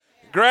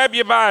Grab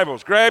your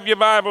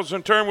Bibles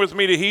and turn with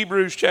me to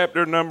Hebrews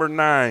chapter number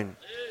 9.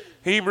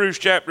 Hebrews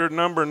chapter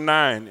number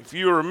 9. If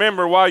you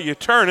remember while you're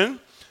turning,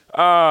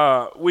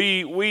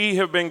 we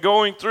have been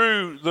going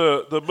through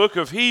the book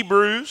of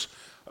Hebrews,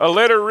 a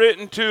letter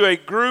written to a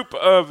group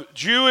of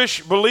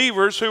Jewish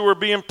believers who were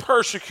being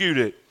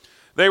persecuted.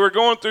 They were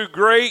going through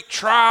great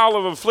trial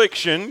of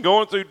affliction,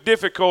 going through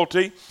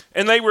difficulty,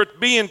 and they were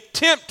being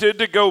tempted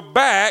to go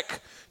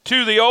back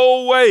to the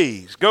old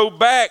ways, go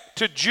back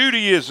to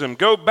Judaism,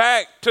 go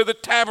back to the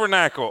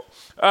tabernacle.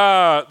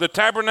 The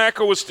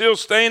tabernacle was still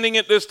standing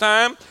at this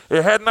time.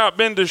 It had not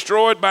been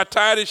destroyed by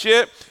Titus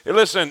yet.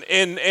 Listen,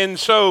 and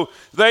so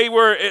they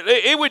were,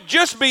 it would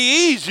just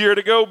be easier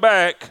to go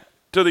back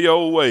to the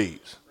old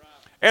ways.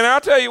 And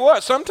I'll tell you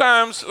what,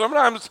 sometimes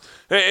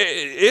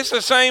it's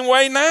the same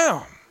way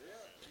now.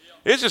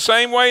 It's the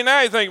same way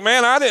now. You think,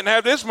 man, I didn't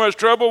have this much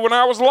trouble when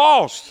I was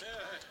lost.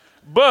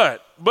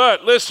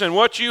 But listen,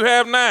 what you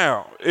have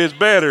now is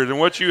better than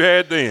what you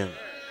had then.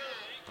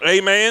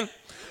 Amen.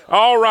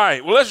 All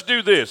right. Well, let's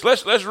do this.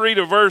 Let's read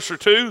a verse or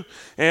two,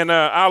 and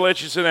I'll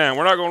let you sit down.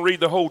 We're not going to read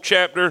the whole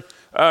chapter,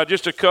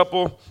 just a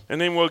couple,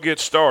 and then we'll get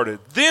started.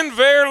 Then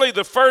verily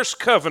the first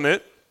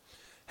covenant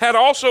had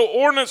also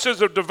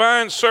ordinances of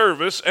divine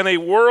service and a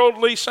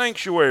worldly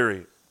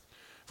sanctuary.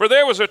 For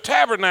there was a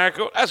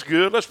tabernacle. That's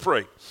good. Let's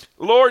pray.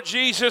 Lord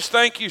Jesus,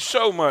 thank you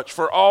so much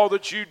for all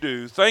that you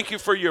do. Thank you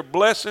for your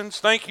blessings.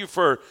 Thank you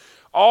for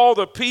all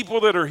the people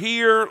that are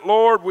here.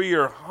 Lord, we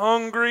are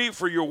hungry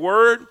for your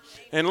word.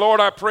 And Lord,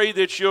 I pray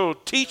that you'll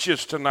teach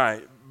us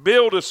tonight.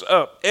 Build us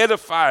up.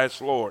 Edify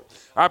us, Lord.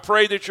 I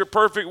pray that your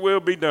perfect will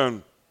be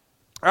done.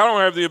 I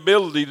don't have the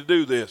ability to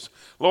do this.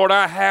 Lord,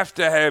 I have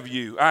to have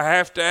you. I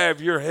have to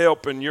have your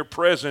help and your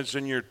presence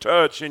and your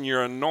touch and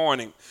your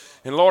anointing.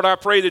 And Lord, I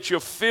pray that you'll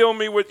fill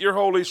me with your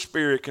Holy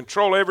Spirit.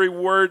 Control every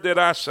word that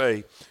I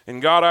say.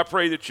 And God, I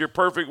pray that your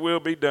perfect will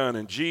be done.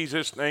 In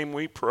Jesus' name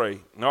we pray.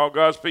 And all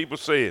God's people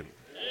said, amen.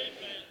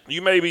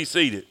 You may be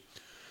seated.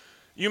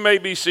 You may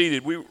be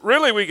seated. We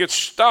could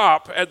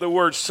stop at the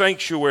word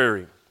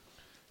sanctuary.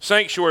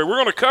 Sanctuary. We're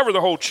going to cover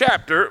the whole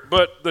chapter,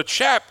 but the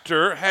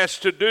chapter has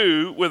to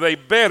do with a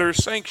better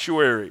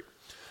sanctuary.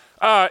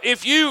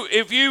 If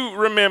you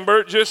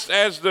remember, just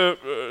as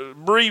the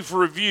brief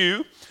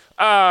review,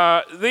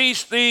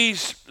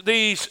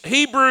 these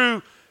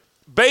Hebrew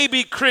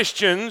baby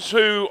Christians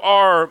who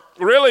are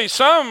really,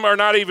 some are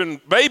not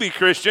even baby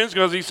Christians,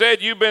 because he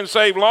said you've been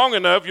saved long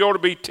enough, you ought to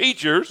be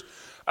teachers,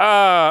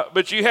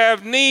 but you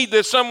have need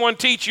that someone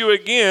teach you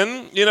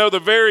again,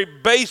 the very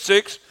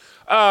basics,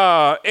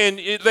 and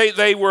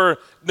they were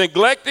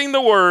neglecting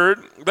the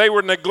word, they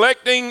were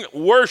neglecting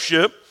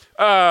worship,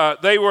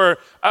 they were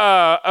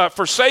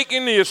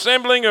forsaking the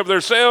assembling of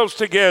themselves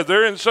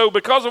together. And so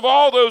because of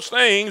all those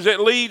things, it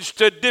leads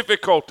to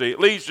difficulty. It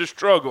leads to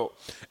struggle.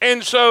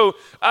 And so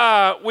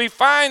we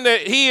find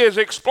that he is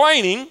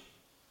explaining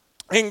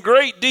in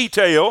great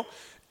detail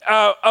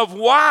of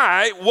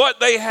why what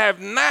they have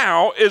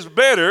now is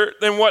better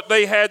than what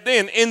they had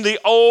then in the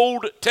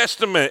Old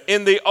Testament,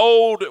 in the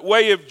old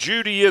way of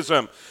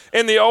Judaism,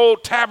 in the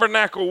old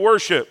tabernacle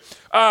worship.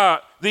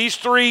 These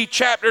three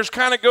chapters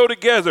kind of go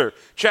together.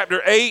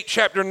 Chapter 8,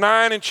 chapter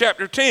 9, and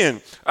chapter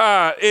 10.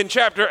 In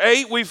chapter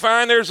 8, we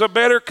find there's a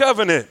better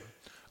covenant.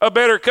 A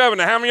better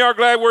covenant. How many of y'all are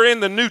glad we're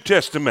in the New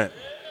Testament?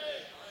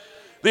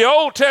 The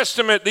Old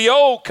Testament, the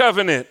Old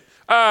Covenant.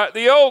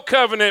 The Old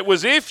Covenant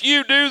was, if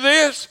you do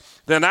this,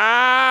 then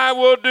I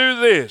will do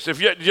this. If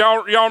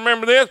y'all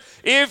remember this?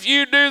 If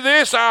you do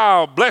this,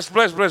 I'll bless.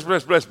 How many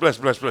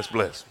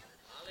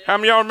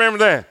of y'all remember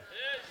that?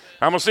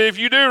 I'm going to see if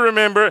you do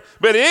remember.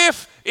 But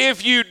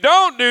if you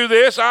don't do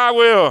this, I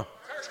will.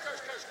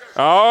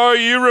 Oh,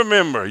 you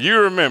remember.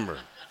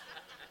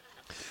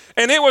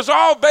 And it was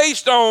all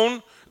based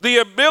on the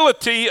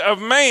ability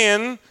of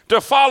man to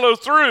follow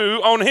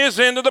through on his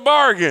end of the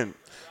bargain.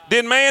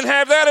 Did man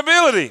have that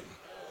ability?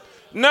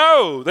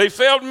 No, they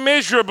failed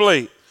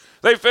miserably.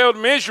 There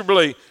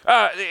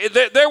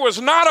was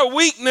not a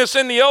weakness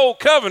in the old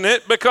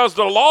covenant because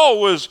the law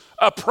was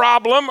a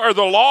problem or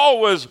the law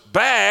was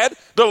bad.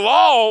 The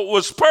law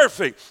was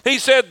perfect. He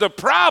said the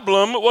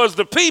problem was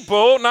the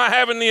people not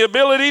having the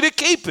ability to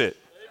keep it.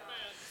 Amen.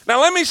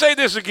 Now let me say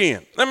this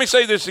again.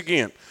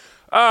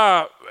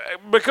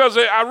 Because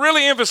I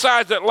really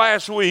emphasized it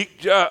last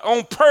week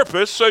on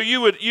purpose, so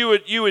you would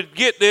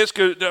get this,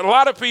 because a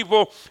lot of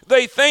people,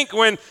 they think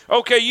when,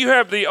 okay, you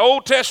have the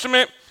Old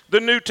Testament, the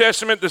New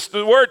Testament,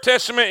 the word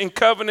testament and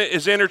covenant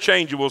is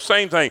interchangeable,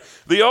 same thing.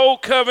 The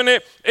old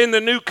covenant and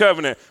the new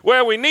covenant.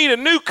 Well, we need a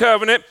new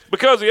covenant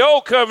because the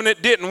old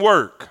covenant didn't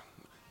work.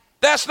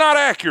 That's not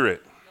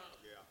accurate.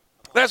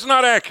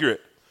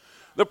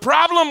 The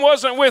problem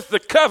wasn't with the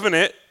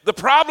covenant. The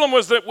problem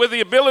was that with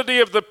the ability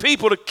of the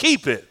people to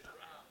keep it.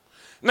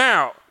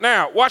 Now,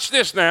 watch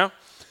this now.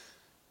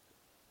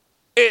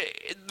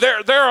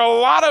 There are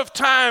a lot of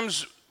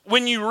times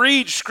when you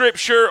read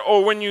Scripture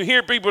or when you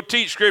hear people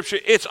teach Scripture,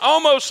 it's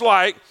almost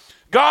like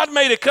God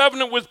made a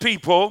covenant with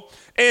people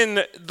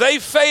and they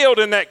failed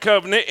in that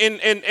covenant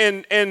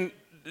and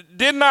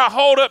did not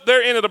hold up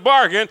their end of the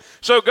bargain.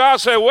 So God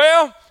said,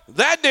 well,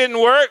 that didn't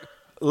work.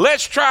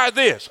 Let's try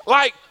this.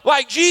 Like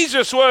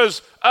Jesus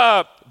was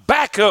a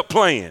backup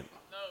plan.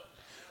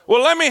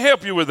 Well, let me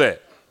help you with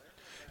that.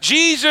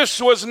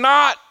 Jesus was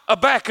not a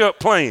backup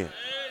plan.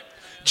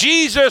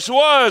 Jesus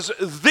was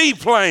the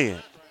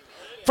plan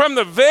from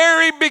the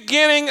very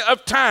beginning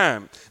of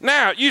time.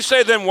 Now, you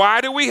say, then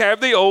why do we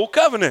have the old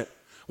covenant?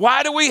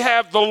 Why do we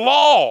have the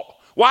law?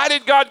 Why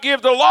did God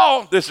give the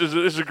law? This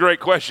is a great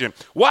question.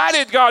 Why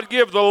did God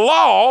give the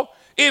law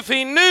if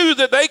he knew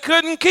that they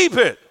couldn't keep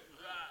it?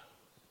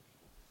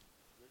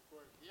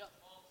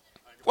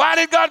 Why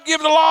did God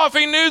give the law if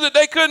he knew that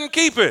they couldn't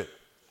keep it?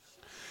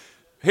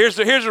 Here's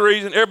the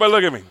reason. Everybody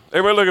look at me.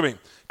 Everybody look at me.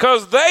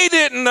 Because they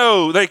didn't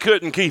know they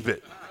couldn't keep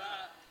it.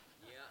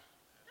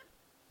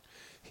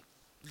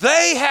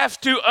 They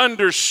have to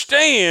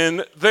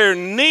understand their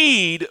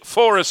need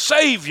for a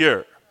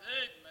Savior.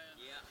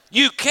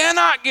 You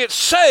cannot get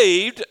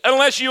saved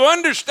unless you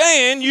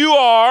understand you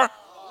are.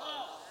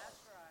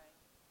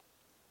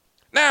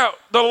 Now,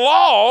 the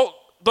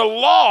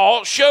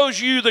law shows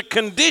you the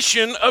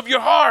condition of your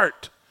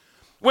heart.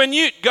 When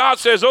God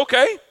says,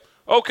 okay,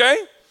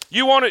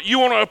 you want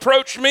to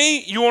approach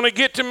me, you want to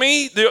get to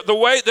me,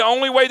 the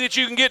only way that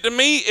you can get to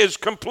me is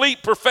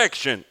complete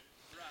perfection.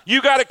 You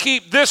got to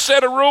keep this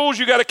set of rules,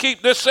 you got to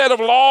keep this set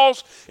of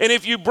laws, and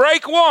if you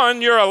break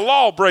one, you're a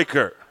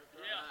lawbreaker.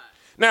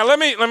 Now let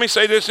me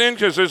say this in,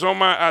 because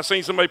I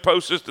seen somebody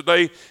post this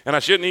today, and I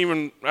shouldn't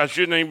even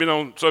been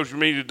on social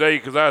media today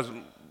because I was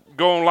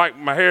going like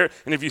my hair.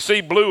 And if you see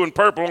blue and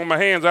purple on my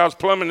hands, I was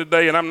plumbing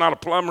today, and I'm not a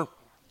plumber.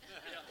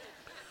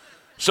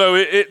 So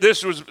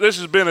this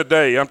has been a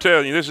day. I'm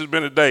telling you, this has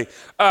been a day.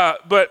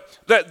 But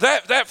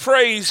that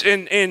phrase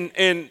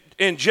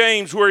in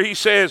James where he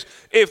says,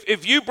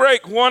 if you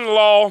break one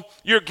law,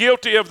 you're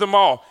guilty of them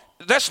all.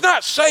 That's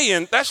not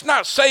saying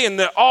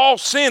that all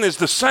sin is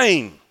the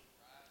same.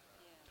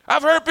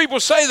 I've heard people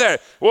say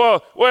that.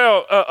 Well,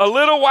 a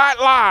little white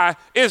lie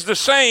is the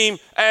same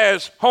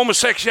as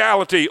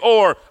homosexuality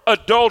or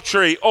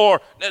adultery, or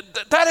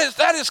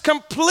that is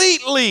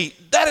completely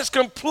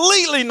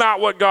not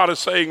what God is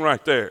saying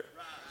right there.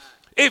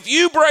 If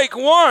you break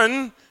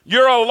one,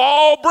 you're a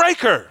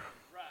lawbreaker.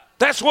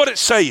 That's what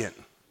it's saying.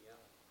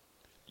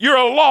 You're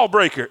a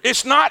lawbreaker.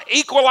 It's not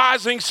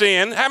equalizing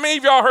sin. How many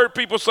of y'all heard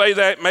people say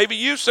that? Maybe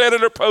you said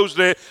it or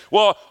posted it.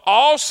 Well,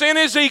 all sin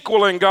is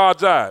equal in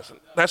God's eyes.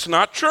 That's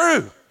not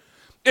true.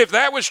 If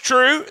that was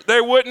true,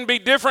 there wouldn't be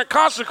different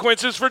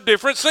consequences for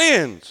different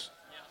sins.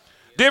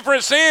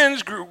 Different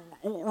sins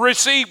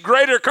receive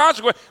greater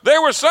consequences.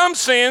 There were some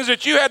sins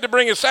that you had to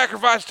bring a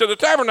sacrifice to the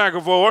tabernacle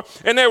for,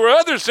 and there were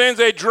other sins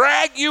they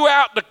drag you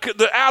out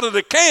of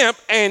the camp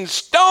and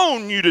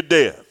stone you to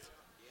death.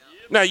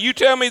 Now, you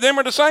tell me them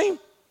are the same?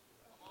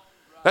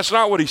 That's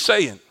not what he's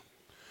saying.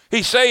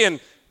 He's saying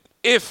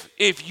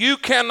if you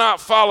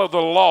cannot follow the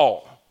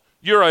law,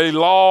 you're a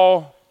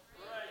law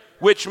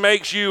which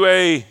makes you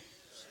a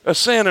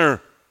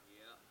sinner.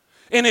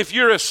 And if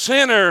you're a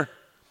sinner,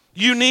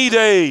 you need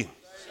a Savior.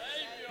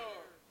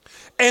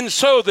 And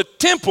so the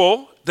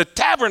temple, the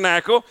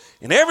tabernacle,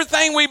 and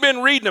everything we've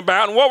been reading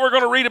about and what we're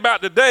going to read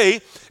about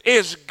today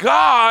is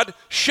God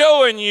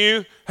showing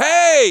you,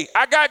 hey,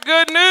 I got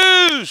good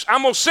news.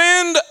 I'm going to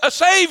send a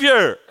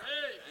Savior.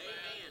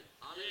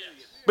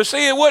 But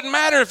see, it wouldn't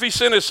matter if he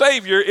sent a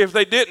Savior if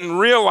they didn't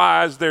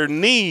realize their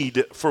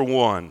need for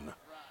one.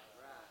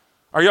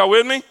 Are y'all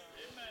with me?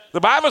 The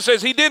Bible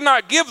says he did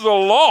not give the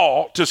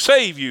law to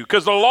save you,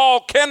 because the law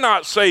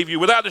cannot save you.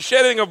 Without the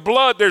shedding of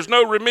blood, there's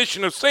no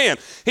remission of sin.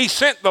 He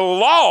sent the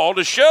law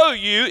to show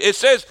you, it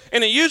says,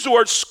 and it used the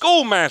word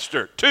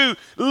schoolmaster, to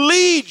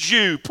lead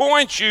you,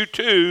 point you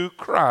to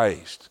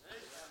Christ.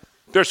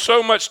 There's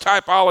so much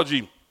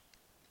typology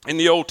in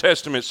the Old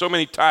Testament, so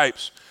many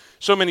types,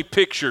 so many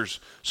pictures,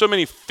 so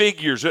many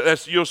figures.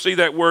 You'll see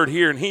that word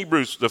here in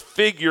Hebrews, the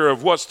figure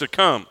of what's to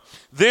come.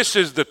 This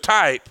is the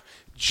type.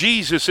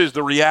 Jesus is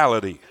the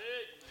reality.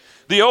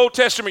 The Old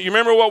Testament, you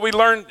remember what we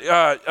learned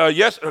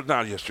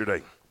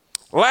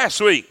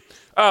last week,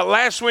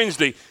 last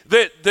Wednesday,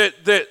 that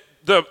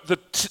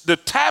the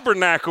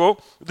tabernacle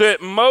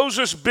that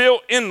Moses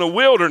built in the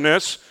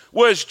wilderness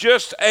was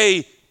just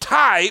a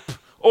type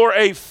or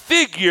a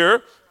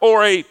figure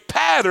or a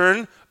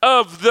pattern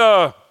of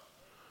the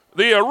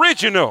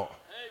original.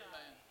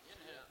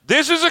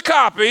 This is a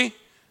copy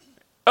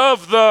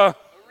of the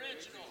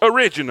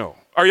original.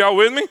 Are y'all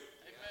with me?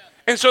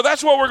 And so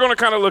that's what we're going to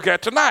kind of look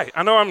at tonight.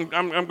 I know I'm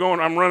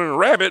running a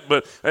rabbit,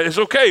 but it's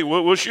okay.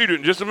 We'll shoot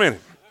it in just a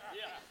minute.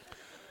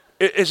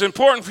 It's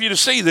important for you to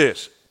see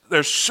this.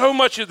 There's so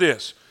much of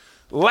this.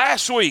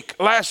 Last week,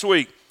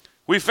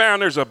 we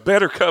found there's a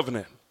better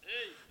covenant.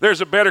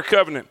 There's a better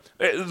covenant.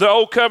 The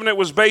old covenant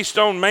was based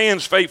on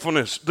man's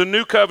faithfulness. The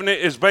new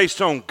covenant is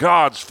based on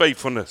God's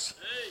faithfulness.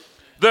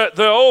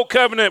 The old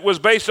covenant was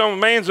based on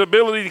man's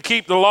ability to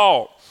keep the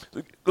law.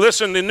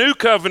 Listen, the new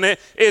covenant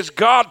is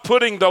God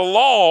putting the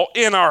law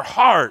in our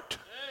heart.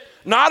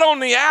 Not on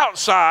the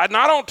outside,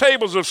 not on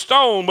tables of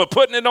stone, but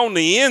putting it on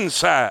the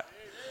inside.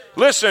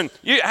 Listen,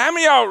 how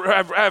many of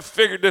y'all have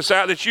figured this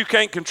out that you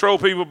can't control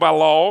people by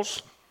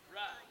laws?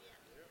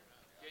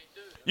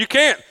 You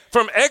can't.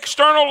 From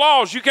external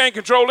laws, you can't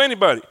control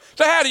anybody.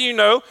 So how do you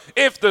know?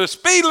 If the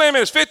speed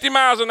limit is 50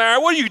 miles an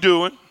hour, what are you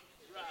doing?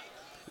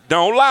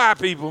 Don't lie,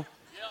 people.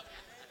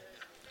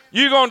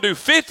 You're going to do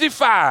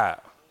 55.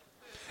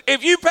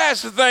 If you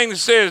pass the thing that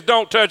says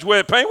don't touch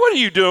wet paint, what are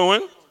you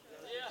doing?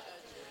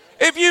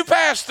 If you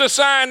pass the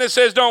sign that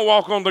says don't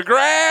walk on the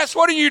grass,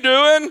 what are you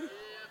doing?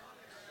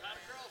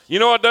 You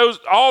know what?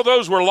 All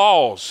those were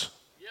laws.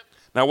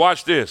 Now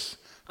watch this.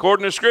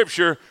 According to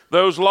Scripture,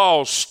 those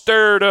laws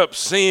stirred up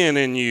sin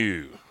in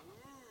you.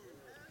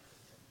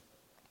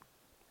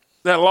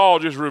 That law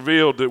just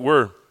revealed that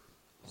we're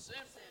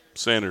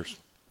sinners.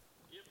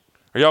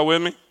 Are y'all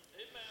with me?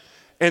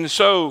 And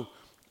so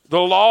the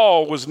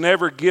law was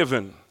never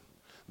given.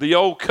 The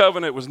old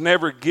covenant was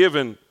never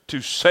given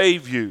to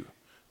save you,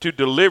 to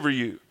deliver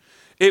you.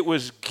 It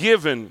was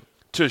given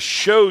to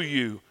show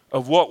you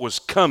of what was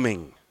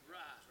coming.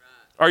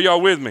 Are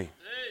y'all with me?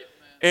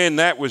 And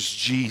that was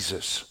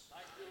Jesus.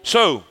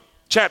 So,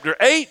 chapter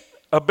 8,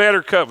 a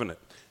better covenant.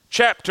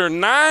 Chapter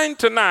 9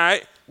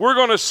 tonight, we're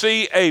going to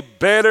see a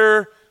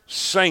better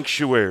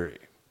sanctuary.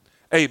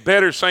 A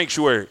better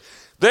sanctuary.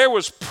 There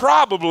was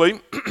probably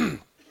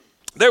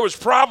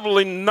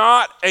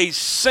not a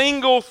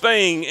single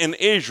thing in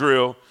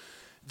Israel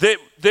that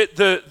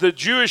the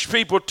Jewish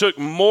people took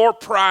more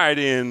pride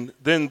in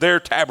than their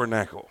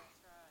tabernacle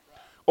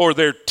or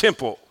their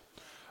temple.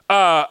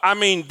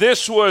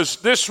 This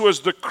was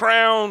the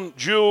crown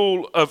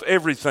jewel of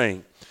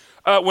everything.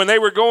 When they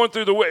were going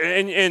through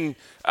the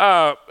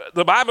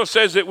Bible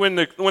says that when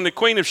the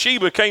Queen of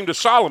Sheba came to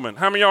Solomon,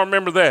 how many of y'all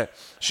remember that?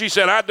 She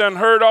said, I done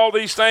heard all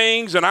these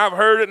things, and I've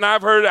heard it, and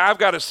I've heard it. I've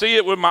got to see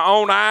it with my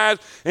own eyes.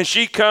 And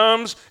she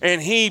comes,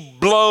 and he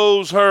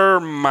blows her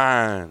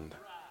mind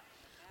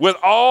with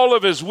all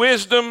of hid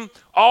wisdom,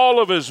 all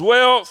of his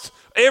wealth,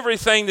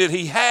 everything that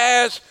he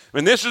has.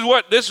 And this is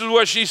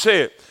what she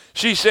said.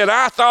 She said,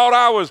 I thought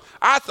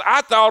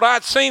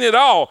I'd seen it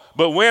all,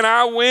 but when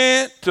I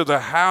went to the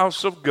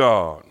house of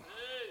God,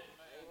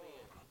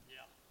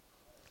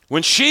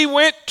 when she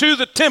went to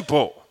the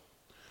temple,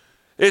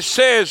 it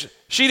says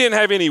she didn't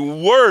have any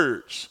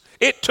words.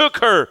 It took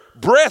her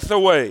breath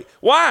away.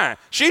 Why?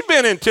 She'd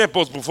been in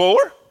temples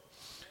before.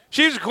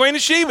 She was the Queen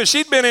of Sheba.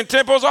 She'd been in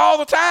temples all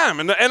the time,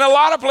 and a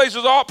lot of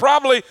places,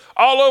 probably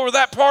all over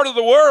that part of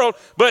the world,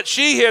 but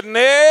she had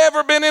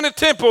never been in a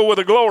temple with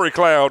a glory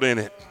cloud in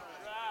it.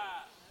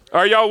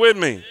 Are y'all with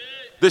me?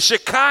 The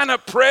Shekinah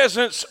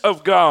presence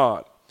of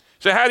God.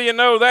 So how do you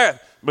know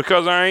that?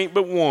 Because I ain't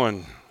but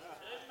one.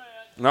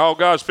 And all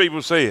God's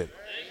people say it.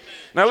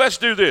 Now let's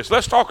do this.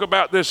 Let's talk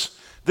about this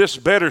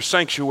better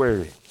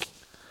sanctuary.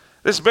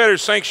 This better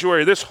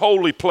sanctuary, this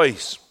holy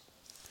place.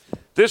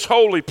 This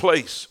holy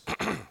place.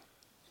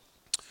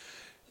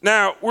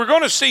 Now, we're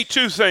going to see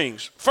two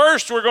things.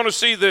 First, we're going to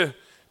see the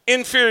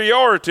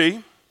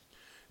inferiority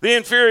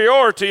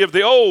of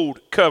the old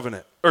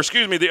covenant.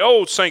 The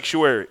old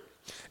sanctuary.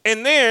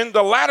 And then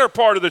the latter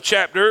part of the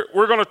chapter,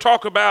 we're going to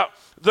talk about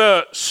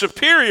the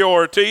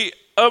superiority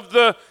of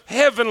the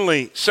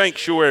heavenly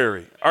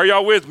sanctuary. Are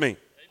y'all with me?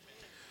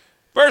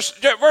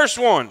 Verse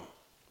 1.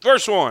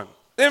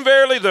 Then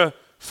verily the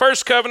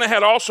first covenant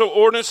had also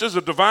ordinances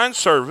of divine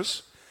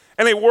service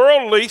and a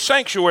worldly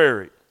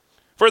sanctuary.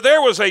 For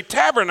there was a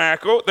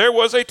tabernacle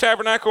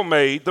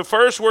made, the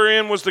first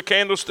wherein was the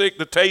candlestick,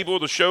 the table,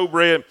 the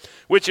showbread,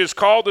 which is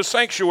called the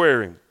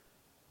sanctuary.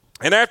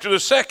 And after the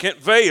second,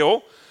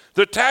 veil,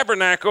 the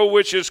tabernacle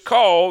which is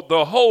called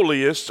the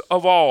holiest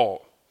of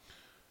all,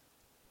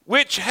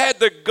 which had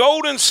the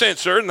golden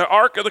censer and the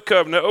ark of the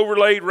covenant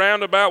overlaid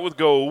round about with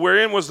gold,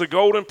 wherein was the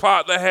golden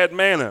pot that had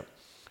manna,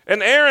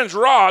 and Aaron's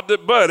rod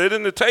that budded,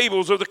 and the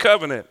tables of the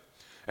covenant.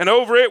 And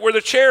over it were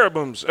the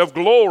cherubims of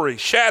glory,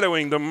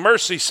 shadowing the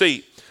mercy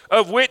seat,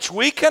 of which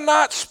we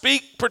cannot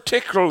speak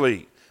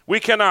particularly. We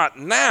cannot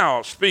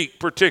now speak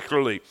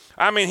particularly.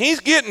 I mean, he's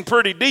getting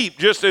pretty deep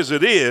just as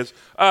it is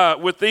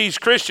with these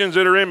Christians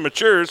that are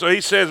immature. So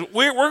he says,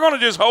 we're going to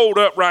just hold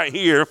up right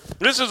here.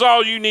 This is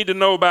all you need to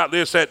know about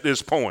this at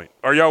this point.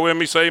 Are y'all with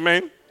me? Say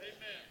amen. Amen.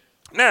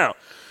 Now,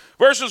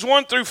 verses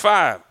 1 through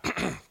 5.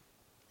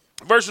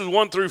 Verses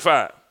 1 through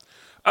 5.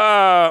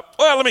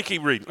 Let me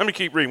keep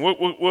reading.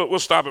 We'll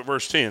stop at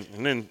verse 10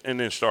 and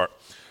then start.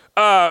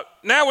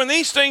 Now when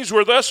these things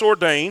were thus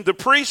ordained, the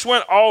priests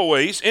went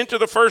always into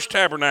the first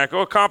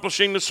tabernacle,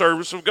 accomplishing the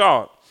service of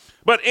God.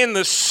 But in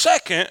the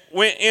second,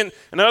 in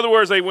other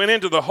words, they went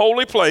into the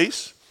holy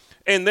place,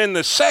 and then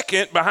the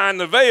second behind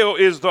the veil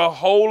is the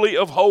Holy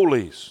of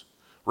Holies,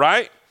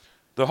 right?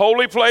 The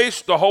holy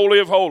place, the Holy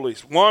of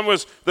Holies. One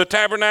was the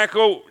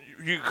tabernacle,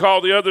 you call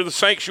the other the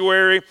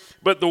sanctuary,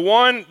 but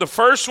the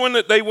first one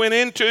that they went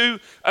into,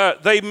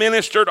 they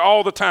ministered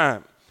all the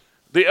time.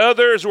 The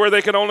other is where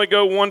they could only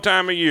go one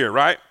time a year,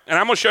 right? And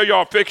I'm going to show you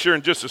all a picture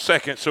in just a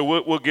second, so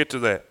we'll get to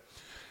that.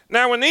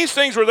 Now, when these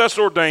things were thus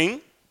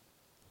ordained,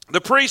 the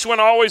priests went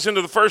always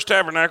into the first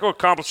tabernacle,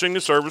 accomplishing the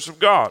service of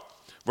God.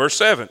 Verse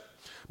 7.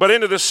 But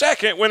into the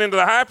second went into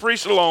the high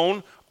priest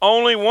alone,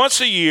 only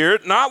once a year,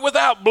 not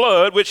without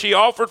blood, which he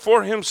offered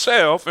for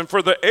himself and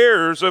for the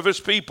errors of his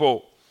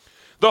people.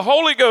 The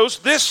Holy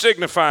Ghost, this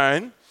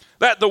signifying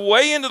that the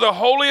way into the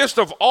holiest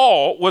of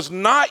all was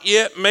not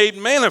yet made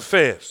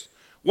manifest,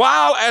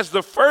 while as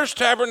the first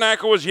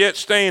tabernacle was yet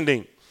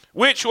standing,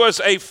 which was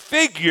a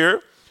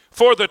figure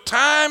for the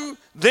time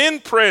then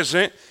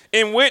present,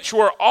 in which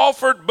were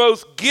offered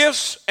both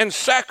gifts and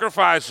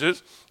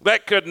sacrifices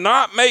that could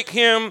not make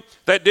him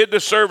that did the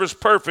service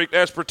perfect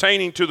as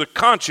pertaining to the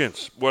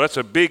conscience. Well, that's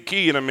a big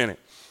key in a minute.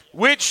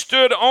 Which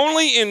stood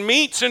only in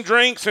meats and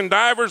drinks and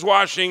divers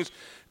washings,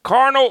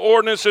 carnal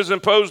ordinances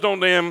imposed on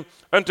them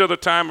until the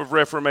time of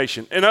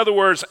Reformation. In other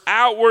words,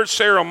 outward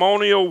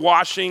ceremonial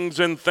washings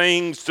and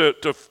things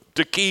to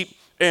keep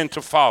and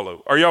to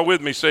follow. Are y'all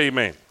with me? Say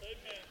amen.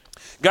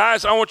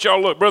 Guys, I want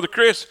y'all to look. Brother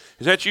Chris,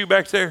 is that you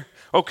back there?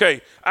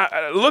 Okay,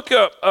 look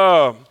up.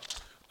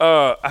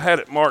 I had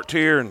it marked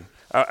here, and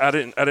I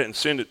didn't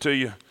send it to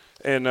you.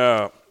 And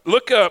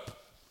look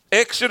up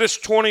Exodus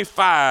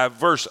 25,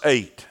 verse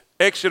 8.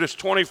 Exodus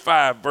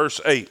 25,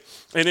 verse 8.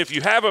 And if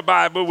you have a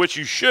Bible, which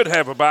you should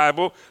have a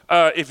Bible,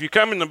 if you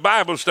come in the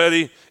Bible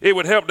study, it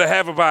would help to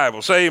have a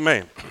Bible. Say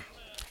amen.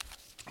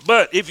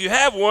 But if you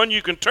have one,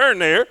 you can turn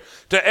there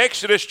to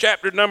Exodus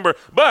chapter number.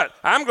 But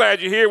I'm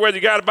glad you're here whether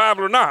you got a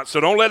Bible or not. So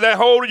don't let that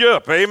hold you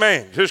up.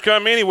 Amen. Just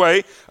come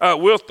anyway.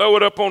 We'll throw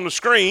it up on the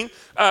screen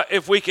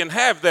if we can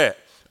have that.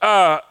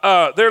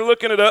 They're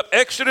looking it up.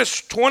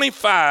 Exodus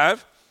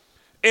 25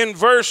 in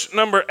verse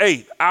number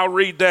 8. I'll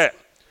read that.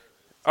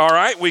 All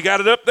right. We got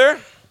it up there.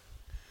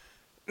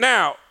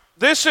 Now,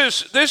 this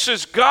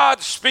is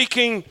God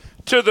speaking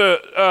to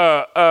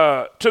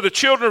the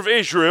children of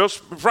Israel,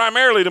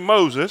 primarily to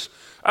Moses.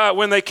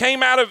 When they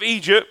came out of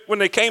Egypt,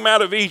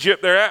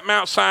 they're at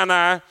Mount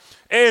Sinai,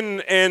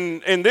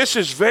 and this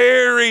is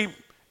very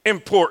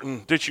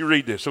important that you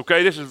read this,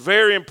 okay? This is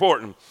very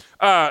important,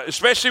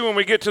 especially when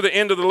we get to the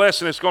end of the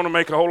lesson. It's going to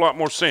make a whole lot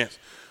more sense.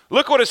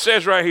 Look what it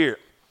says right here.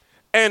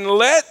 And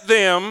let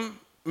them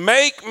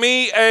make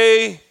me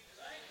a,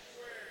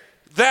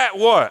 that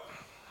what?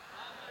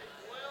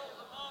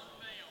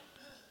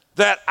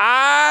 That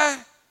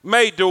I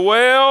may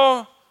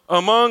dwell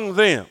among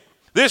them.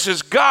 This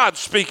is God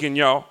speaking,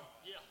 y'all.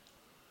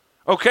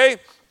 Okay?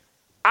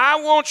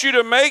 I want you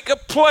to make a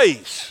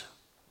place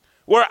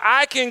where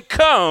I can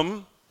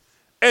come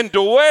and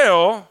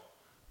dwell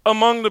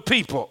among the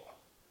people.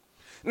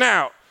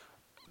 Now,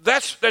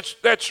 that's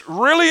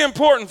really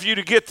important for you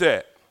to get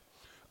that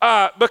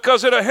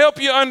because it'll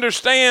help you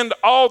understand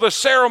all the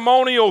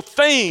ceremonial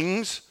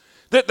things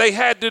that they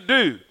had to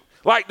do,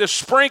 like the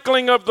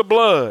sprinkling of the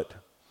blood,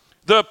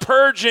 the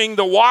purging,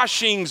 the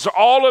washings,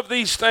 all of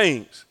these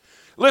things.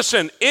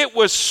 Listen, it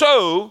was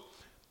so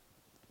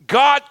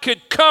God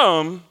could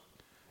come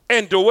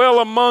and dwell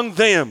among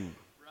them.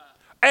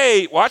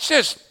 Watch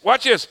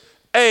this.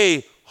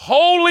 A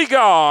holy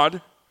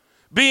God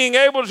being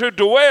able to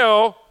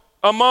dwell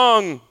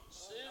among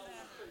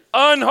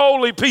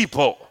unholy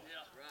people.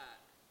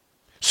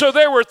 So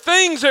there were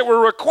things that were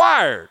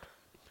required.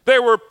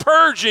 There were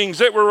purgings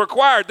that were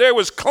required. There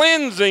was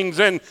cleansings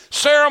and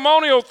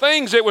ceremonial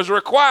things that was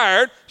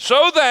required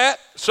so that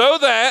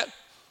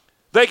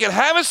they could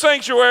have a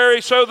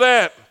sanctuary so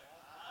that.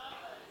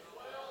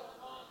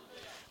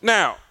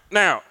 Now,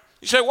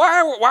 you say, why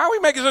are we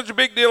making such a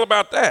big deal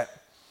about that?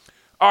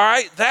 All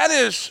right, that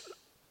is,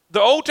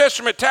 the Old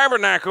Testament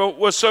tabernacle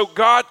was so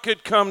God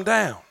could come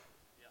down.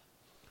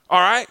 All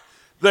right,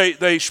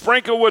 they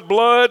sprinkled with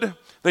blood.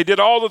 They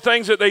did all the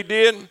things that they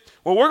did.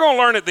 Well, we're going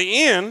to learn at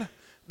the end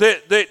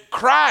that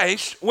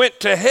Christ went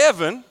to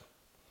heaven.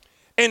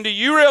 And do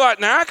you realize,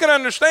 now I can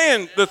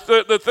understand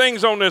the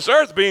things on this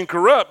earth being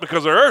corrupt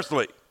because they're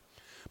earthly.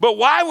 But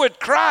why would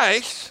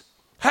Christ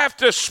have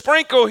to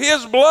sprinkle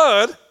his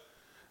blood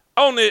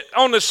on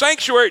the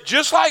sanctuary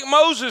just like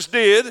Moses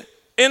did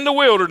in the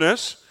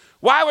wilderness?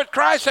 Why would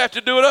Christ have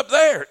to do it up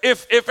there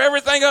if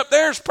everything up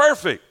there is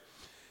perfect?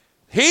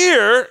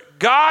 Here,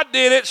 God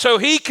did it so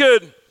he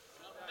could,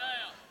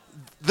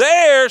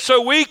 there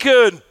so we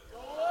could.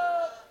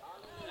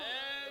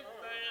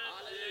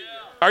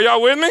 Are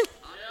y'all with me?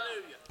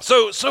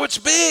 So it's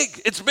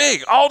big. It's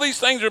big. All these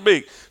things are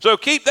big. So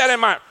keep that in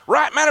mind.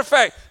 Matter of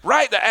fact,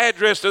 write the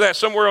address to that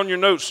somewhere on your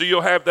notes so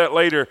you'll have that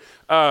later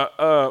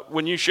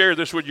when you share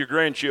this with your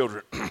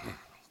grandchildren.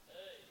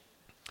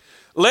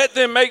 Let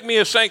them make me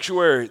a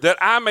sanctuary that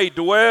I may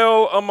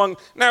dwell among.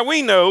 Now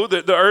we know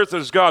that the earth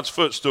is God's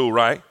footstool,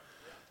 right?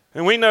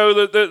 And we know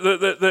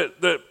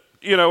that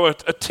you know a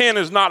tent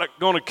is not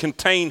going to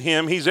contain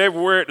him. He's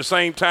everywhere at the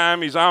same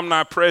time. He's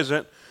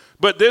omnipresent.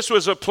 But this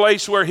was a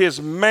place where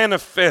his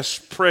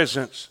manifest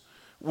presence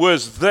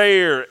was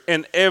there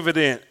and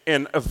evident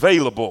and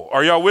available.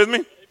 Are y'all with me?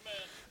 Amen.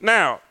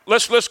 Now,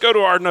 let's go to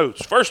our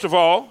notes. First of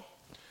all,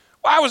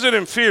 why was it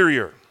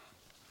inferior?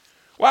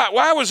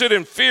 Why was it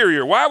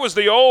inferior? Why was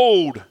the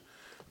old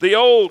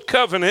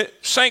covenant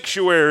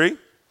sanctuary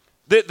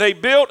that they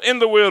built in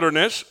the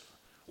wilderness,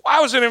 why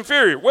was it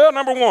inferior? Well,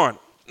 number one,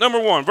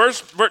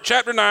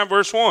 chapter 9,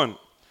 verse 1.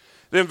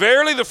 Then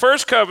verily the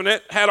first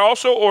covenant had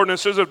also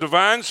ordinances of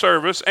divine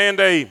service and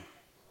a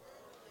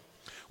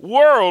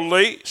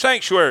worldly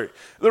sanctuary.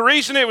 The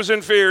reason it was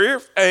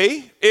inferior,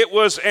 it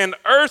was an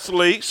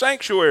earthly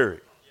sanctuary.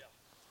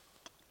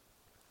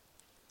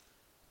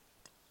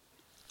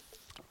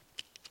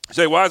 You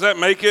say, why does that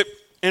make it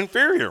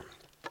inferior?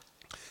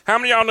 How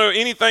many of y'all know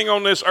anything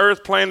on this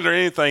earth, planet, or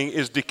anything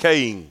is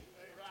decaying?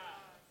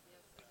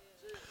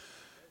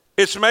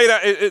 It's made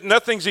out,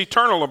 nothing's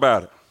eternal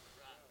about it.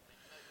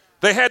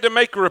 They had to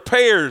make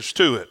repairs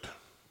to it.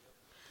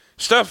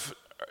 Stuff,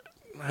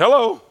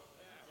 hello,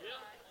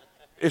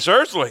 it's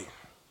earthly.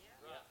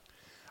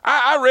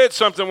 I read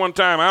something one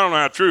time. I don't know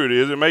how true it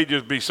is. It may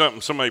just be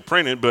something somebody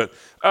printed, but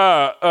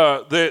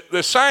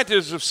the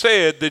scientists have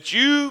said that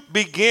you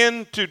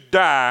begin to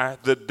die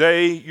the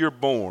day you're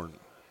born.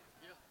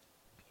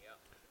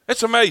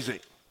 It's amazing.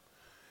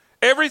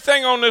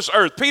 Everything on this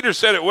earth, Peter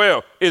said it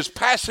well, is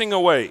passing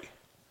away.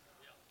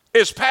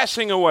 It's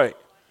passing away.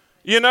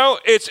 You know,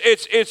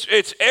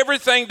 it's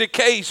everything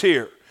decays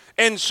here.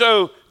 And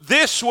so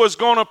this was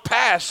going to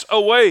pass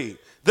away.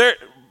 There,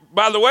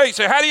 by the way, you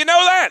say, how do you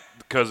know that?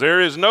 Because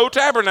there is no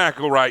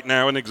tabernacle right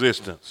now in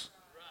existence.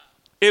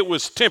 It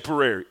was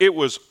temporary. It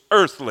was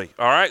earthly.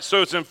 All right.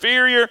 So it's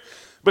inferior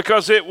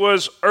because it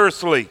was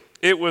earthly.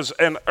 It was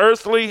an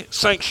earthly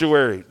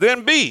sanctuary.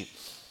 Then B,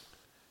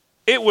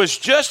 it was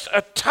just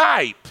a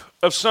type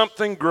of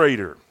something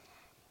greater.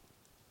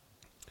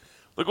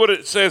 Look what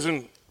it says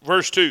in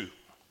verse 2.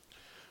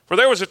 For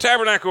there was a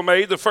tabernacle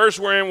made, the first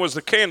wherein was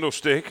the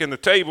candlestick and the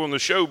table and the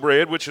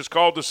showbread, which is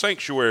called the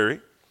sanctuary.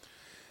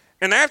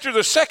 And after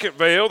the second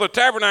veil, the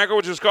tabernacle,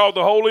 which is called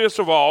the holiest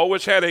of all,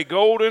 which had a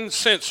golden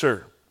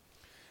censer.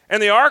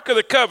 And the ark of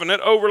the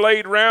covenant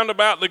overlaid round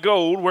about the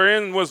gold,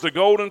 wherein was the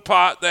golden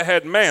pot that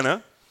had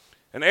manna,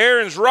 and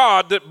Aaron's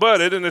rod that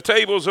budded, and the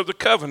tables of the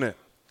covenant.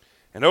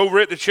 And over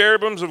it the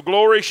cherubims of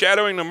glory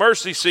shadowing the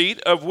mercy seat,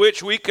 of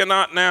which we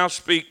cannot now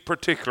speak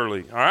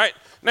particularly. All right?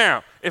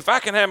 Now, if I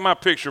can have my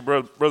picture,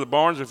 Brother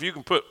Barnes, if you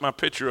can put my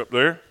picture up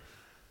there,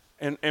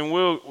 and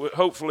we'll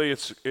hopefully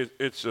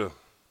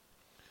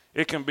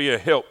it can be a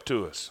help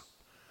to us.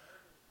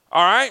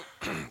 All right?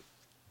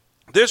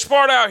 This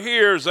part out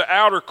here is the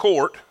outer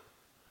court.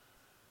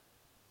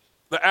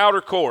 The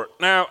outer court.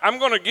 Now, I'm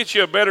going to get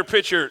you a better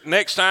picture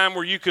next time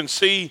where you can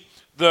see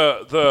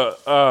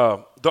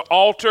the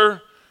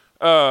altar,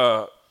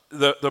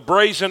 the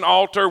brazen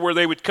altar where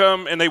they would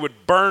come and they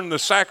would burn the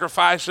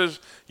sacrifices.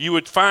 You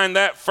would find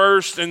that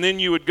first, and then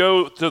you would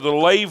go to the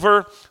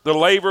laver. The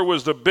laver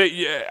was the big.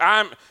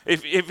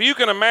 If you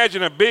can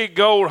imagine a big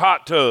gold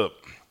hot tub,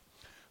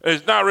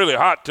 it's not really a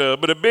hot tub,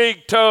 but a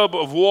big tub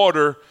of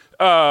water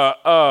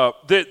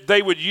that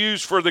they would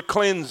use for the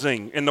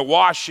cleansing and the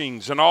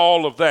washings and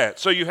all of that.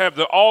 So you have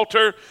the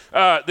altar,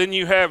 then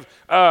you have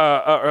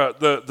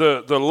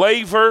the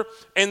laver,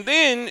 and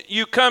then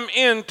you come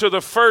into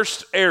the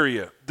first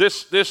area.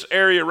 This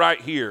area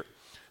right here.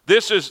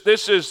 This is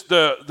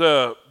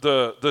the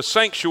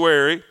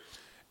sanctuary,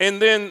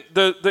 and then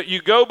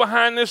you go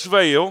behind this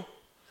veil,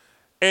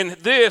 and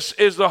this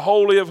is the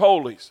Holy of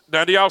Holies.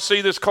 Now, do y'all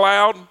see this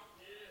cloud?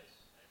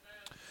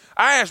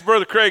 I asked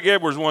Brother Craig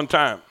Edwards one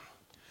time.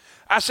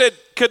 I said,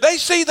 could they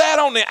see that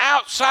on the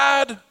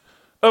outside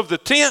of the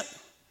tent?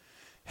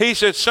 He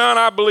said, son,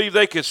 I believe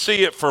they could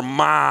see it for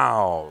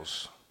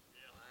miles.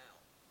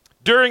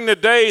 During the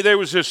day, there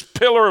was this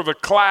pillar of a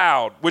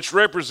cloud, which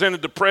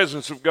represented the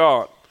presence of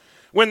God.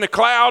 When the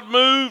cloud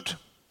moved,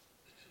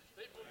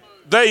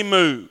 they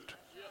moved.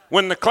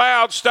 When the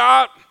cloud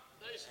stopped,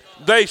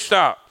 they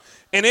stopped.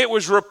 And it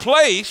was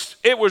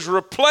replaced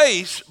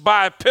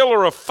by a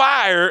pillar of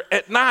fire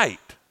at night.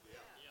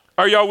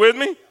 Are y'all with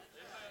me?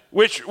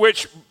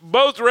 Which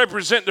both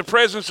represent the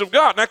presence of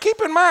God. Now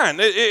keep in mind,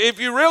 if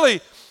you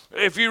really,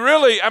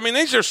 I mean,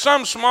 these are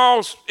some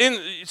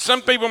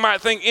some people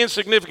might think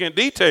insignificant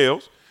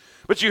details,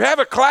 but you have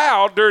a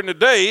cloud during the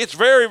day. It's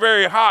very,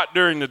 very hot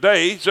during the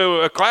day,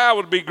 so a cloud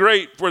would be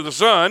great for the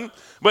sun.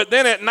 But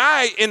then at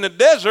night in the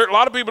desert, a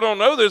lot of people don't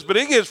know this, but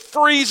it gets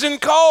freezing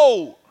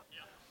cold.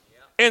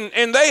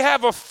 And they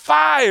have a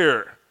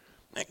fire.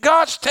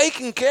 God's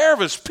taking care of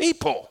his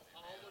people.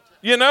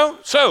 You know?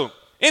 So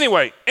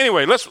anyway,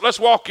 let's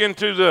walk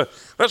into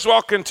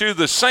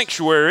the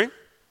sanctuary.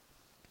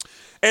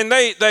 And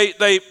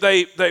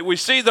we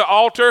see the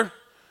altar.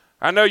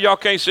 I know y'all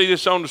can't see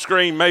this on the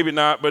screen, maybe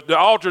not, but the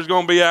altar's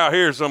going to be out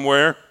here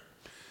somewhere.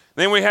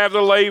 Then we have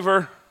the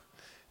laver.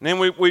 And then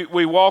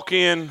we walk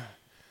in.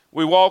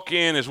 We walk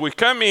in. As we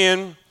come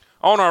in,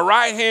 on our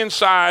right-hand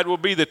side will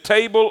be the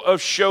table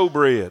of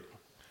showbread.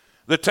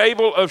 The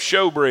table of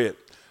showbread.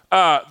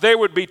 There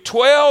would be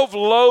 12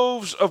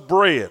 loaves of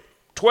bread.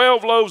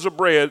 12 loaves of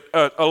bread,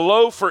 a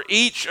loaf for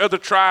each of the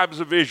tribes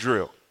of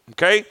Israel.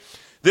 Okay?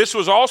 This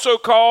was also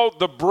called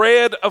the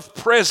bread of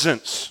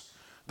presence.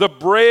 The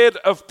bread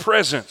of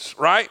presence,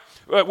 right?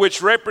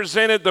 Which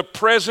represented the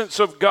presence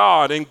of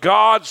God and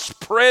God's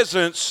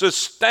presence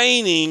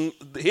sustaining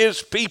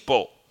his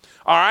people.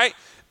 All right?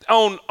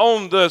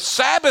 On the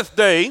Sabbath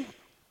day,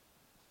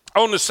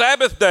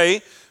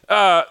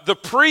 the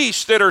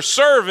priests that are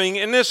serving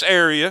in this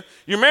area,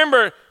 you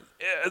remember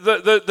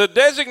the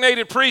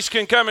designated priest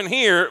can come in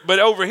here, but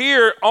over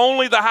here,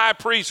 only the high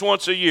priest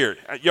once a year.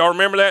 Y'all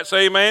remember that?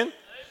 Say amen.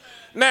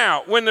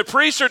 Now, when the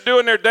priests are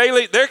doing their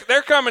daily,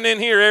 they're coming in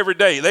here every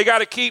day. They got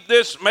to keep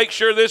this, make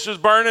sure this is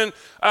burning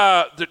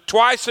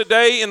twice a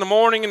day, in the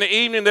morning and the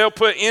evening. They'll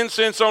put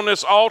incense on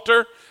this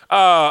altar.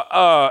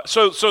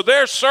 So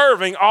they're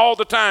serving all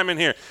the time in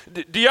here.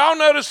 Do y'all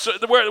notice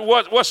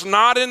what's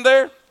not in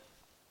there?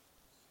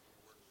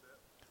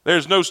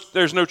 There's no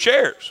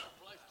chairs.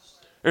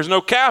 There's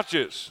no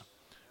couches.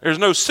 There's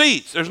no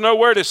seats. There's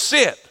nowhere to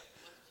sit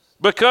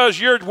because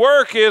your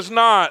work is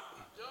not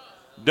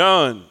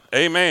done.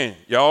 Amen.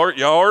 Y'all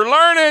are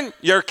learning.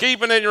 You're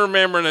keeping it and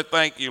remembering it.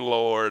 Thank you,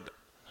 Lord.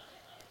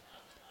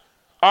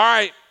 All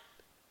right.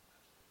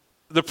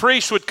 The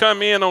priest would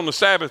come in on the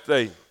Sabbath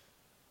day.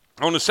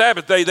 On the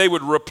Sabbath day, they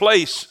would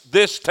replace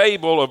this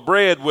table of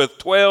bread with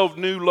 12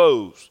 new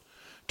loaves,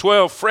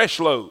 12 fresh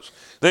loaves.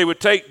 They would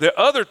take the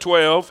other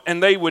 12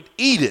 and they would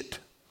eat it.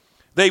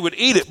 They would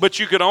eat it, but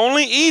you could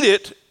only eat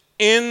it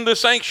in the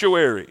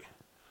sanctuary.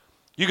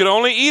 You could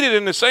only eat it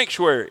in the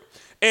sanctuary.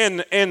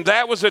 And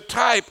that was a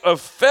type of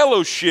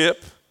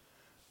fellowship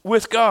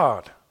with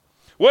God.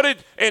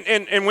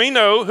 And we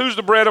know who's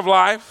the bread of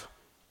life?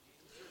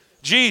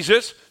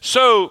 Jesus.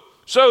 So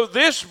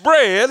this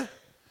bread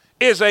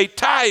is a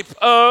type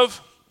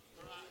of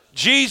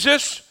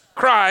Jesus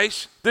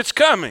Christ that's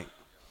coming.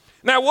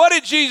 Now, what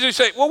did Jesus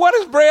say? Well, what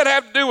does bread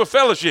have to do with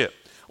fellowship?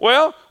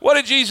 Well, what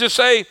did Jesus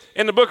say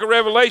in the book of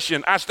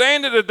Revelation? I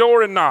stand at the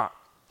door and knock.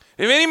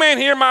 If any man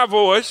hear my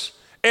voice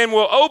and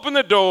will open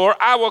the door,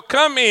 I will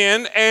come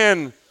in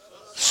and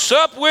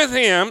sup with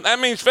him. That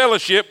means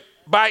fellowship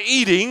by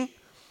eating.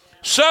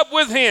 Sup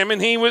with him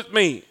and he with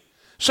me.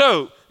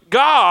 So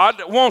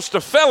God wants to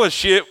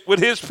fellowship with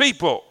his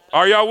people.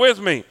 Are y'all with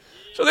me?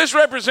 So this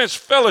represents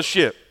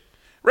fellowship.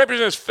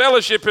 Represents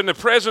fellowship in the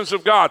presence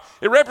of God.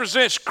 It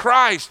represents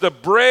Christ, the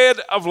bread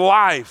of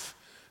life.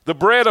 The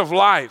bread of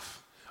life.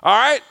 All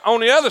right,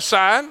 on the other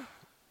side,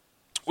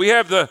 we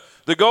have the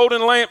golden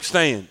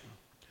lampstand.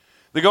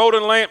 The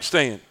golden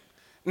lampstand.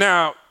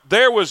 Now,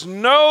 there was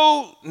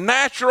no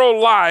natural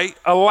light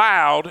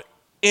allowed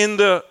in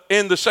the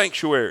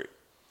sanctuary.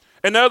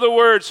 In other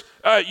words,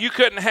 you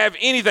couldn't have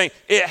anything.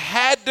 It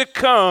had to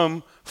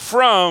come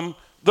from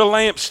the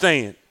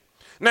lampstand.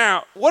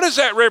 Now, what does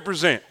that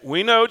represent?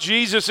 We know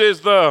Jesus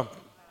is the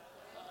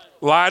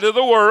light of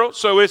the world,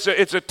 so it's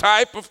a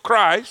type of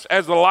Christ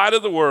as the light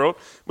of the world,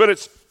 but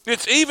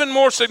it's even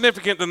more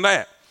significant than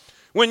that.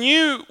 When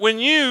you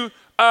go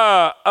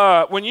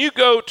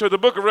to the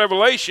book of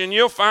Revelation,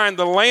 you'll find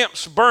the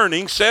lamps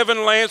burning,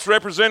 7 lamps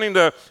representing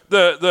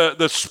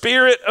the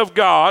Spirit of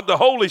God, the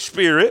Holy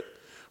Spirit,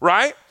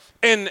 right?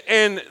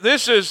 And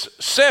this is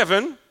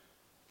seven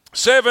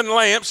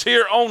lamps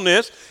here on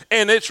this,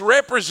 and it's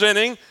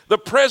representing the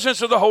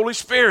presence of the Holy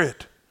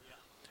Spirit.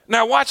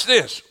 Now watch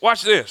this.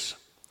 Watch this.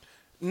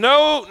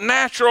 No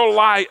natural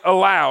light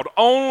allowed,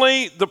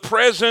 only the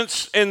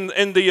presence and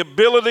the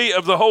ability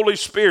of the Holy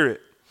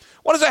Spirit.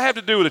 What does that have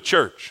to do with the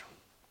church?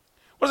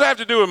 What does that have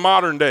to do with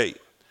modern day?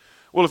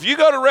 Well, if you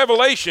go to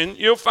Revelation,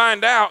 you'll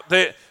find out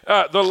that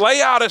the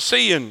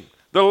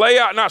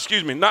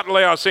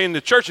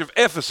church of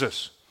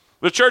Ephesus.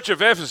 The church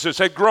of Ephesus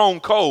had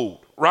grown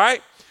cold,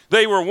 right?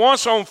 They were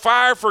once on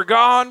fire for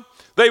God.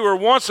 They were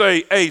once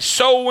a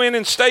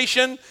soul-winning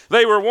station.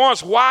 They were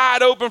once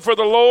wide open for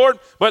the Lord,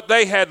 but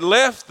they had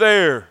left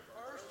their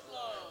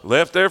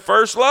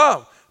first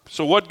love.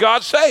 So what did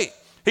God say?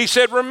 He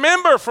said,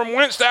 remember from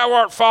whence thou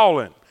art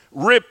fallen.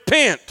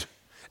 Repent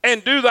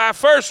and do thy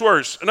first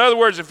works. In other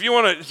words, if you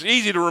want to, it's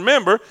easy to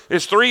remember,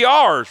 it's 3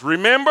 R's.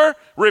 Remember,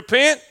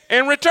 repent,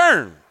 and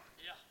return.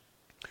 Yeah.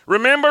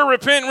 Remember,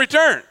 repent, and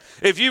return.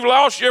 If you've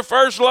lost your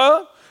first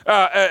love,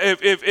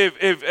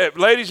 if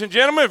ladies and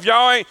gentlemen, if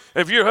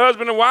you're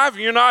husband and wife,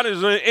 you're not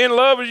as in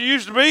love as you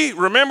used to be,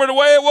 remember the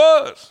way it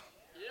was.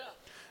 Yeah.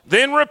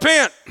 Then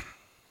repent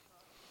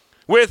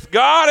with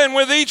God and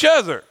with each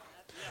other.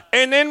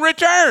 And then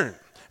return.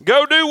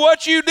 Go do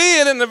what you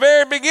did in the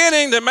very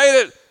beginning that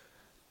made it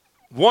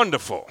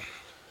wonderful.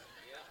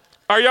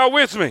 Are y'all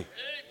with me?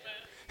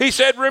 He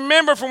said,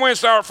 remember from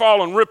whence thou art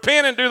fallen.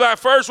 Repent and do thy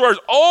first works,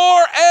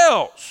 or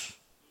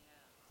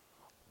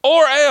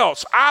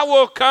else I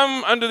will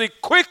come unto thee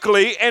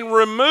quickly and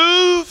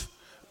remove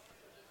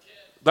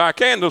thy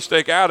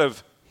candlestick out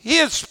of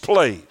his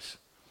place.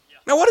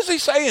 Now, what is he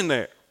saying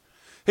there?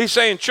 He's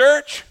saying,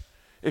 church,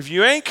 if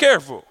you ain't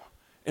careful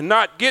and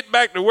not get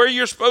back to where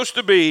you're supposed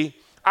to be,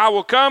 I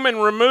will come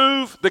and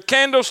remove the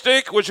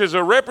candlestick, which is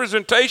a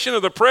representation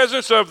of the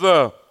presence of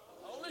the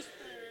Holy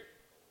Spirit.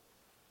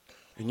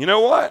 And you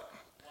know what?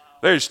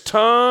 There's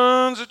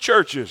tons of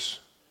churches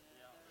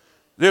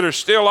that are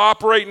still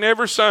operating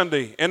every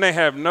Sunday, and they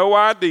have no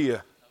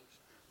idea.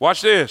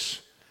 Watch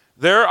this.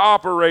 They're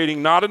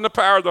operating not in the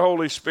power of the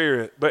Holy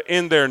Spirit, but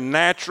in their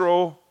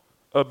natural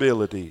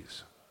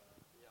abilities.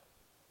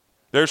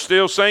 They're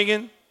still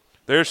singing.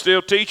 They're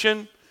still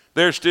teaching.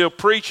 They're still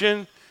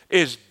preaching.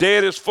 is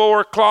dead as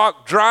 4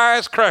 o'clock, dry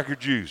as cracker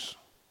juice.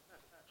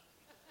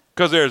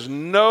 Because there's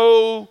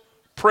no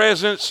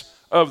presence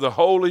of the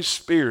Holy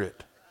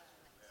Spirit.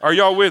 Are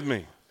y'all with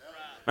me?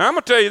 Now, I'm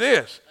going to tell you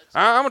this.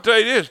 I'm going to tell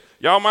you this.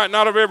 Y'all might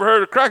not have ever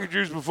heard of cracker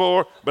juice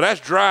before, but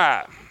that's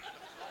dry.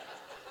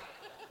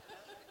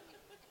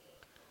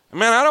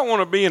 Man, I don't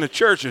want to be in a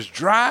church that's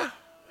dry.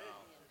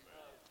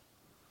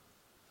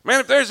 Man,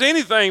 if there's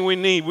anything we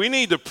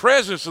need the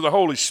presence of the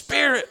Holy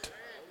Spirit.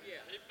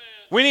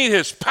 We need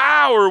his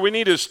power. We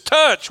need his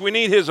touch. We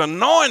need his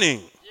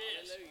anointing.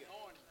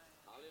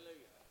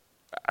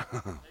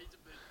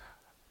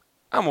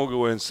 I'm going to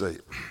go ahead and say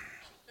it.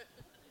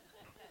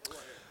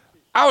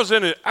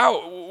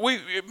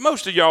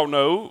 Most of y'all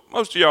know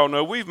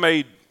we've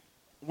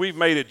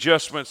made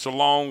adjustments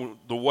along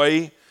the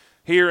way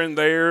here and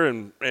there,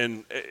 and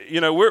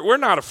you know, we're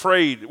not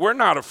afraid. We're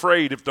not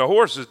afraid if the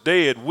horse is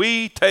dead,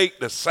 we take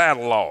the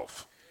saddle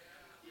off.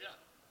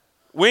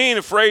 We ain't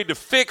afraid to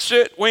fix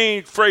it. We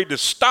ain't afraid to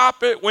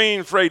stop it. We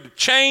ain't afraid to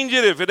change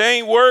it. If it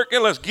ain't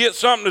working, let's get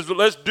something.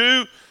 Let's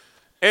do.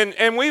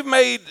 And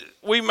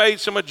we made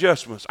some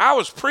adjustments. I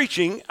was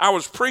preaching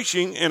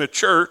in a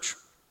church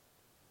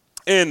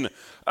in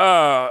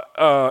I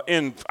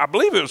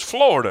believe it was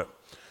Florida.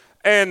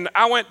 And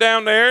I went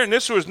down there, and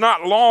this was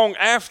not long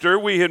after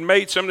we had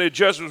made some of the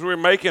adjustments we were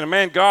making, and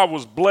man, God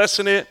was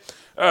blessing it.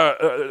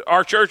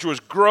 Our church was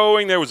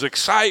growing. There was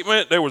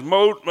excitement. There was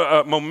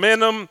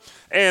momentum,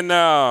 and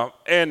I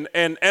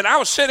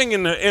was sitting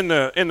in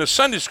the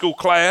Sunday school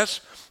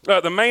class,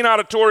 the main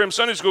auditorium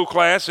Sunday school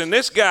class, and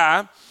this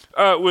guy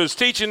was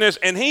teaching this,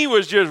 and he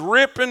was just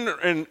ripping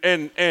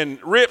and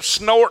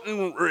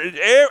snorting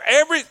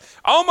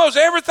almost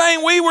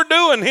everything we were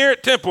doing here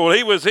at Temple.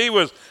 He was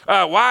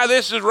why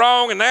this is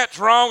wrong and that's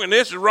wrong and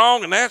this is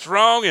wrong and that's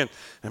wrong, and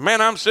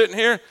man, I'm sitting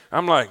here,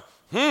 I'm like,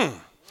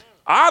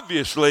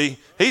 obviously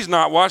he's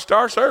not watched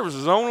our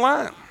services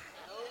online.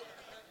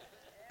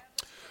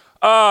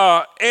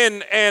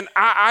 And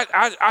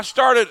I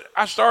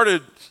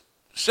started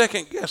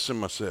second guessing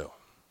myself,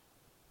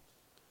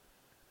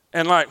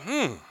 and like,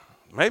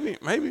 maybe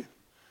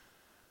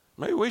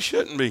we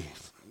shouldn't be,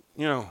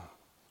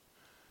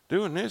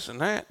 doing this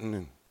and that,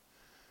 and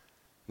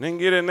then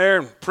get in there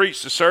and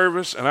preach the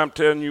service. And I'm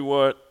telling you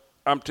what,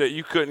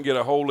 you couldn't get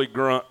a holy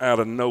grunt out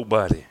of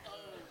nobody.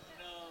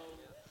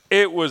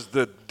 It was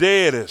the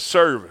deadest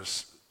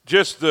service.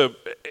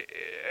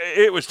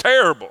 It was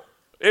terrible.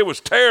 It was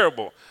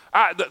terrible.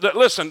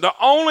 Listen, the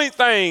only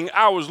thing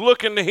I was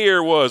looking to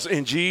hear was,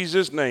 in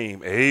Jesus'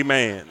 name,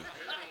 amen.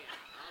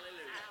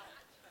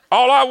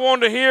 All I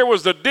wanted to hear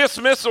was the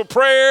dismissal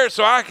prayer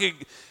so I could,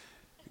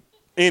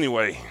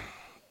 anyway,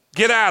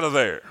 get out of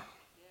there.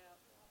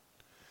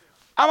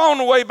 I'm on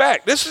the way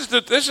back. This is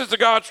the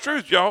God's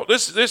truth, y'all.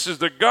 This is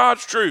the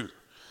God's truth.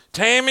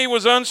 Tammy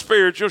was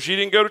unspiritual. She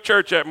didn't go to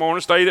church that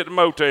morning, stayed at the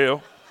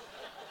motel.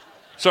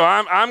 So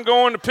I'm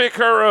going to pick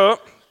her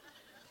up.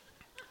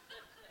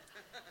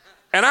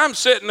 And I'm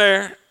sitting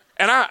there,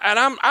 and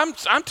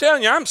I'm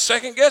telling you, I'm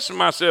second guessing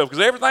myself,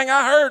 because everything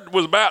I heard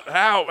was about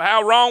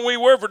how wrong we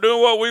were for doing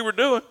what we were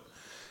doing,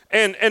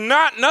 and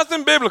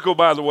nothing biblical,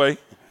 by the way,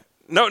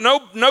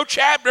 no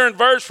chapter and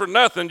verse for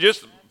nothing,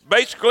 just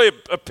basically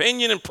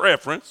opinion and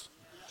preference.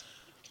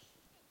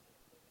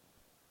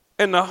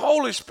 And the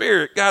Holy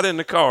Spirit got in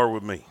the car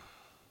with me.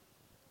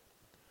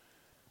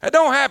 That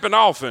don't happen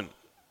often,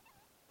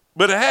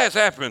 but it has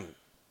happened.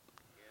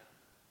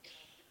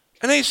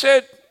 And he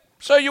said,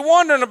 "So you're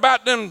wondering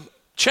about them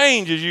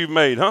changes you've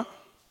made, huh?"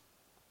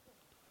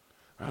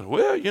 I said,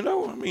 "Well, yeah,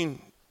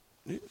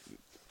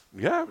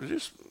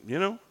 just,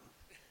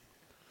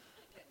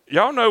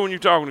 y'all know when you're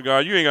talking to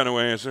God, you ain't got no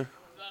answer."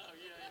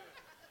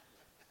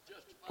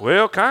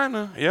 "Well, kind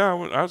of. Yeah,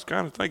 I was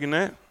kind of thinking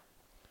that."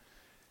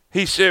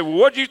 He said, "Well,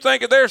 what did you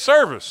think of their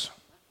service?"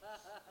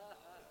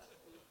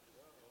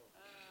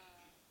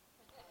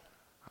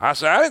 I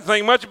said, "I didn't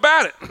think much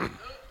about it."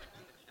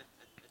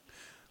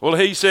 Well,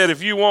 he said,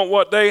 "If you want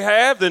what they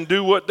have, then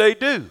do what they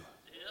do.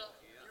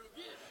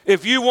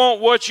 If you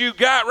want what you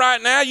got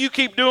right now, you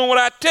keep doing what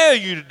I tell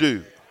you to do."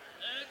 Amen.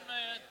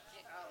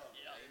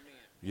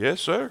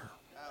 Yes, sir.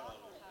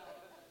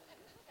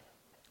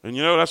 And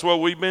that's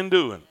what we've been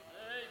doing.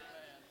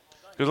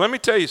 Because let me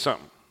tell you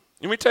something.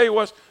 Let me tell you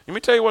what's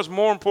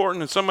more important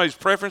than somebody's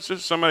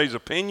preferences, somebody's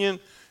opinion,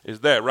 is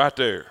that right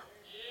there. Yeah.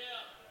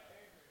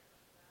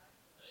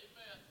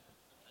 Amen.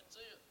 That's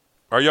it.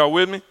 Are y'all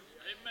with me?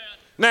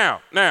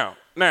 Amen.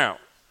 Now,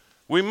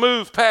 we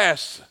move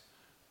past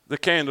the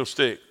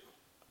candlestick.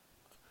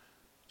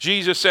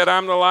 Jesus said,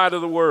 "I'm the light of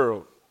the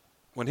world."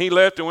 When he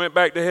left and went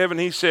back to heaven,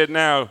 he said,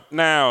 now,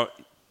 yes,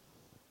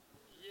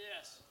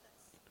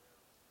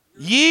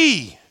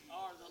 ye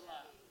are the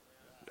light.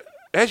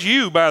 That's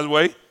you, by the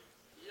way.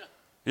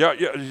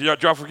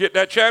 Y'all forget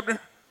that chapter?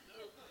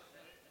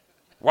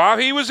 While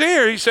he was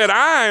here, he said,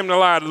 "I am the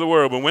light of the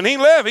world." But when he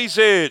left, he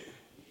said,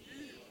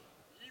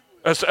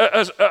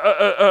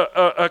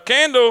 a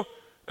candle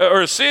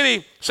or a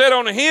city set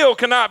on a hill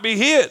cannot be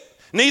hid.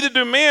 Neither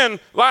do men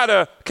light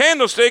a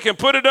candlestick and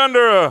put it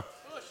under a...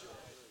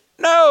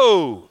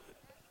 No.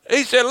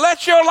 He said,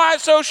 let your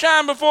light so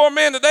shine before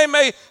men that they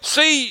may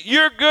see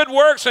your good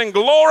works and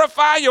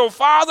glorify your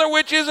Father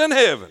which is in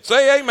heaven.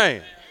 Say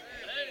amen.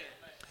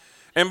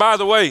 And by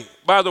the way,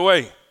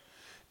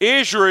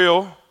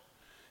 Israel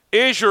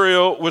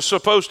was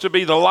supposed to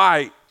be the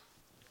light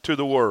to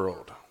the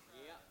world.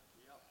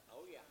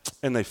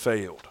 And they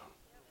failed.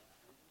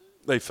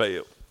 They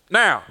failed.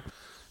 Now,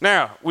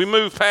 we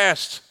move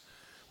past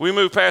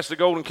the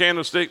golden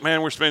candlestick.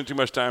 Man, we're spending too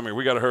much time here.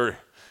 We got to hurry.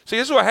 See,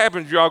 this is what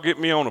happens if y'all get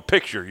me on a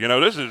picture. You know,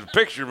 this is a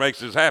picture makes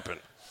this happen.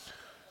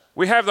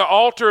 We have the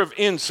altar of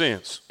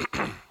incense.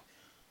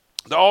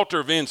 The altar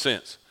of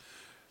incense.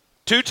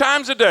 2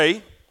 times a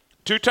day,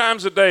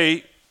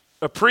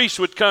 a priest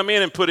would come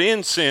in and put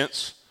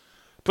incense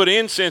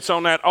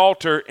on that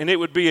altar, and it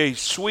would be a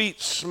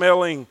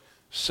sweet-smelling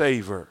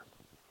savor.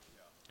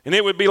 And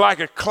it would be like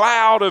a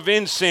cloud of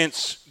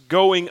incense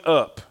going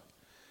up.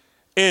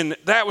 And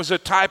that was a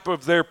type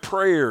of their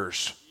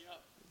prayers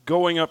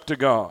going up to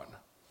God.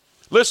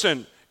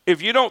 Listen,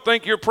 if you don't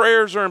think your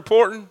prayers are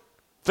important,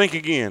 think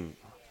again.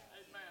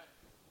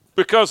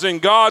 Because in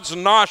God's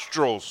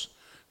nostrils,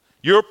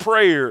 your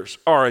prayers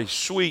are a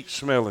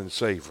sweet-smelling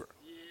savor.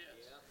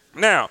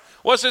 Now,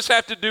 what's this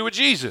have to do with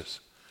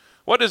Jesus?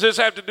 What does this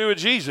have to do with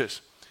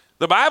Jesus?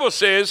 The Bible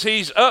says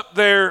he's up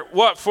there,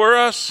 what for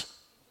us?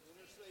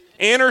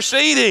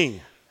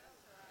 Interceding.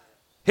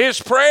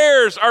 His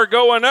prayers are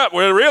going up.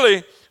 Well,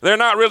 really, they're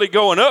not really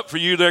going up for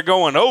you. They're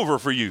going over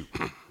for you.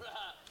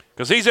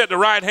 Because he's at the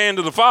right hand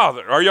of the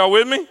Father. Are y'all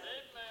with me?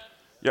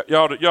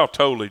 Y'all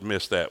totally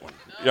missed that one.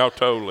 Y'all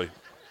totally.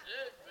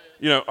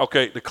 You know,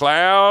 okay, the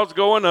clouds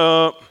going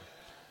up.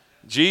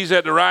 Jesus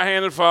at the right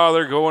hand of the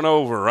Father going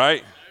over,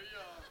 right?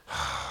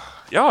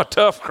 Y'all a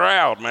tough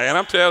crowd, man.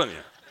 I'm telling you.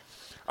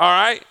 All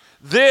right?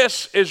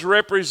 This is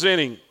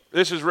representing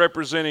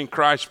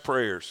Christ's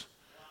prayers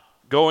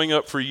going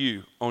up for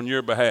you on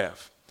your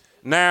behalf.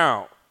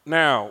 Now,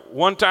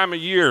 one time a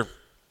year,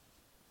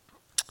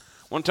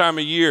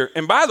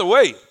 and by the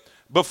way,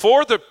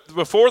 before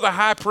the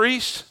high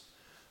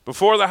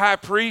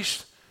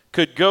priest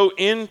could go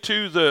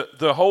into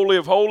the Holy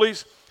of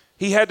Holies,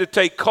 he had to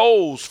take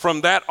coals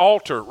from that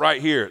altar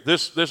right here,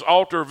 this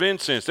altar of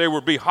incense. There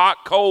would be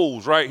hot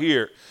coals right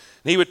here.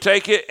 And he would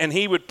take it and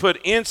he would put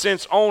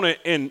incense on it,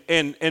 and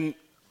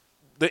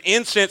the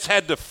incense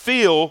had to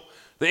fill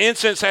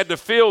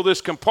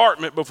this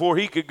compartment before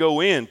he could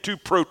go in to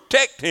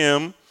protect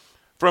him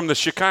from the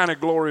Shekinah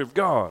glory of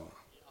God.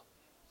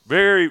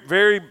 Very,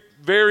 very,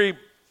 very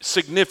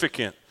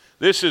significant.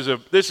 This is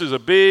a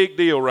big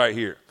deal right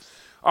here.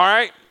 All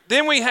right.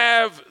 Then we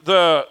have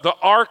the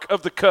Ark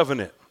of the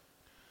Covenant.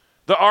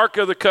 The Ark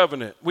of the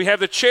Covenant. We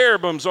have the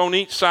cherubims on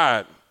each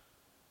side.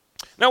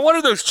 Now, what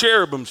are those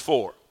cherubims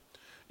for?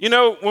 You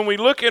know, when we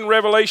look in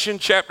Revelation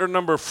chapter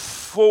number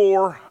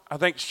 4, I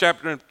think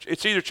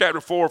it's either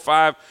chapter 4 or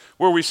 5,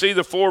 where we see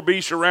the 4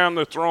 beasts around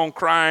the throne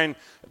crying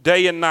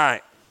day and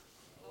night.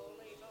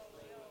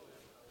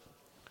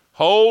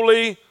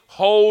 Holy,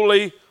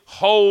 holy,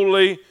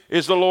 holy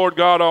is the Lord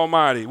God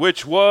Almighty,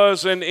 which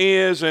was and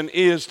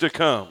is to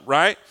come,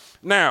 right?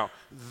 Now,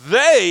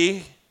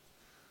 they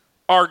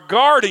are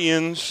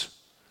guardians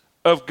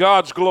of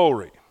God's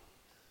glory.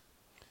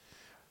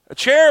 A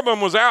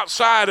cherubim was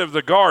outside of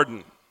the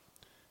garden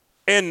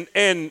and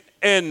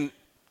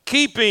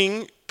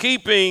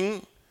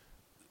keeping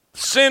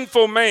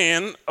sinful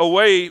man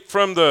away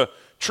from the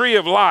tree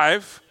of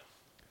life.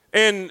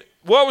 And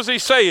what was he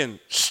saying?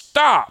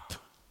 Stop.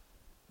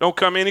 Don't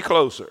come any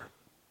closer.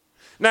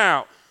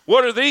 Now,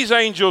 what are these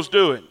angels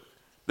doing?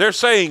 They're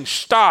saying,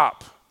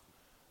 stop.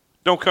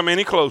 Don't come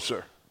any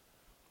closer.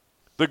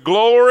 The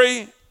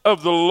glory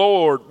of the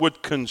Lord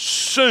would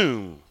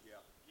consume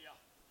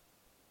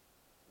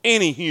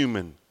any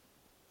human.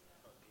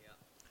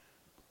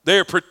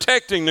 They're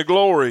protecting the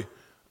glory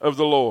of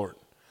the Lord.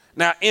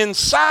 Now,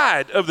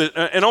 inside of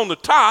and on the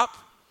top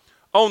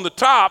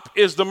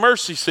is the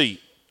mercy seat.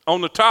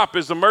 On the top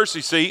is the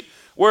mercy seat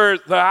where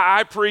the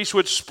high priest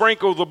would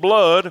sprinkle the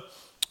blood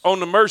on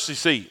the mercy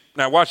seat.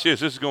 Now, watch this.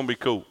 This is going to be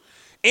cool.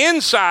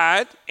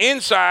 Inside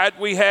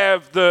we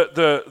have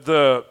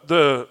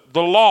the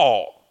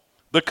law,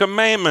 the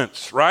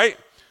commandments, right?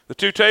 The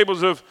 2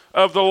 tables of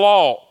the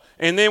law.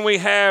 And then we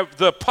have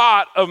the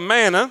pot of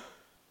manna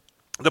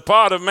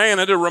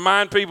to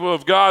remind people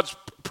of God's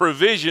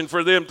provision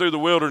for them through the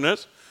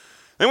wilderness.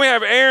 Then we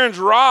have Aaron's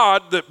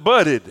rod that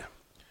budded.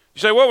 You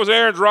say, what was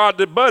Aaron's rod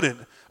that budded?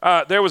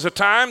 There was a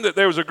time that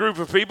there was a group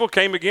of people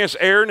came against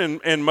Aaron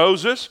and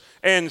Moses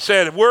and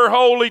said, we're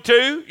holy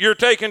too. You're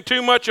taking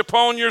too much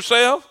upon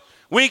yourself.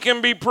 We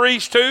can be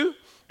priests too.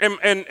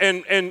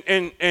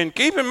 And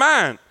keep in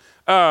mind,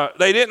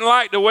 they didn't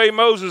like the way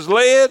Moses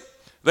led.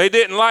 They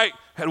didn't like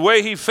the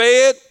way he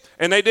fed.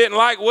 And they didn't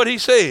like what he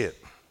said.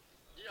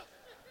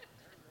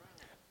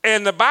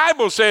 And the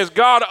Bible says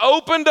God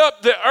opened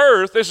up the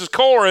earth. This is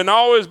Korah and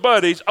all his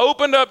buddies.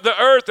 Opened up the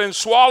earth and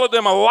swallowed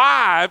them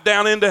alive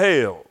down into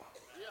hell.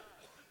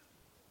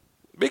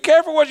 Be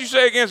careful what you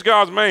say against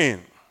God's man.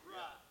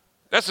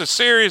 That's a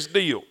serious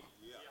deal.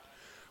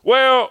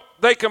 Well,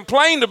 they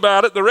complained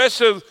about it. The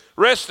rest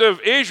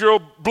of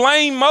Israel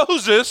blamed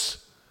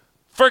Moses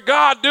for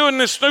God doing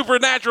this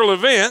supernatural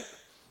event.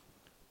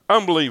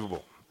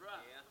 Unbelievable.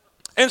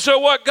 And so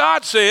what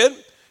God said,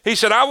 he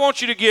said, I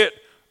want you to get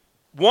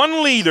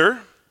one leader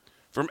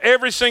from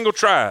every single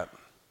tribe.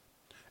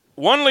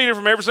 One leader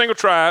from every single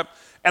tribe.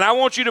 And I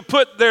want you to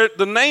put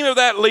the name of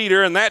that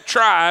leader and that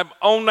tribe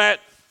on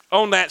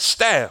that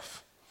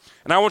staff.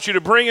 And I want you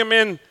to bring him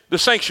in the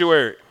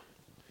sanctuary.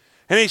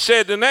 And he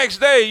said, the next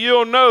day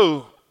you'll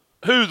know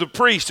who the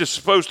priest is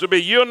supposed to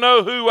be. You'll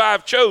know who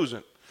I've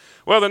chosen.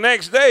 Well, the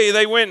next day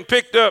they went and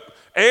picked up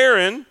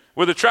Aaron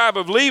with the tribe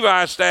of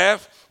Levi's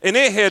staff, and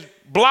it had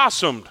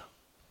blossomed.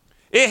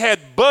 It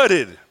had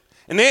budded,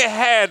 and it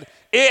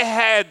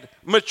had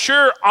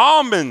mature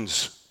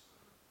almonds.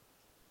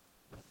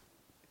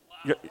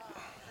 Wow.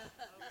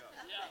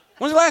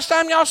 When's the last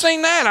time y'all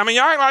seen that? I mean,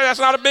 y'all act like that's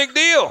not a big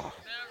deal.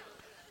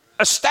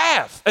 A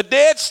staff, a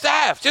dead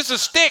staff, just a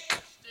stick.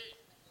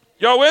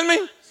 Y'all with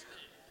me?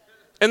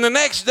 And the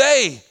next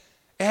day,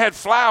 it had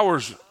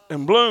flowers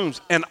and blooms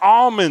and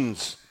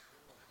almonds.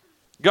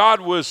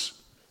 God was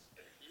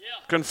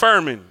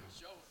confirming.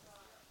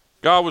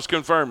 God was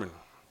confirming.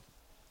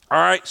 All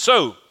right,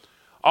 so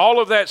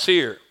all of that's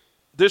here.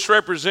 This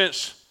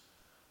represents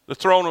the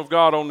throne of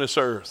God on this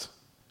earth.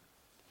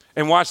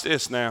 And watch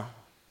this now.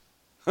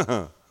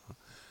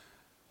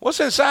 What's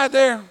inside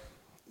there?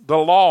 The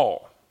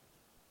law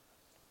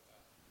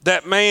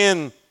that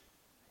man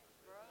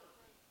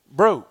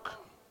broke.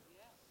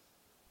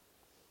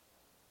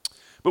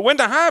 But when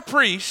the high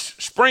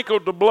priest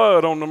sprinkled the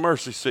blood on the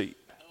mercy seat,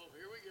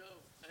 here we go.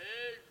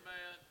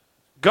 Amen.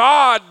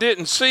 God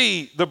didn't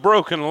see the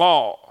broken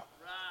law.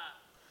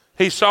 Right.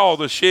 He saw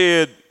the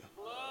shed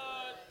Blood.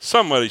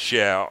 Somebody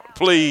shout,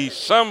 please.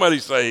 Somebody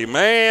say,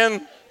 man.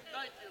 Thank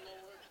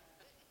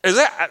you,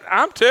 Lord.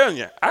 I'm telling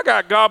you, I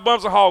got God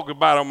bumps of hog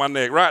bite on my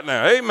neck right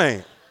now.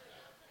 Amen.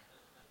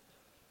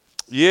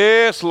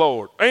 Yes,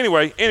 Lord.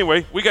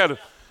 Anyway, we got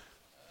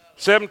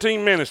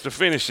 17 minutes to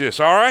finish this,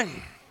 all right?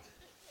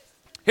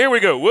 Here we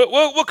go.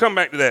 We'll come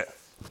back to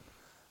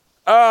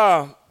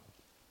that.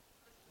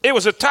 It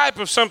was a type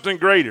of something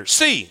greater.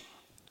 C,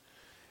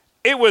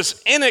 it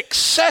was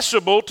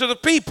inaccessible to the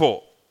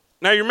people.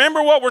 Now, you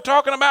remember what we're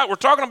talking about? We're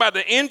talking about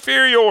the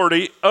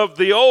inferiority of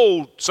the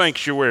old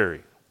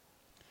sanctuary.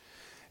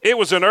 It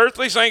was an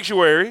earthly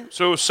sanctuary,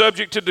 so it was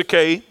subject to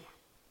decay.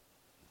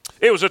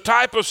 It was a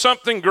type of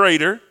something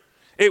greater.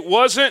 It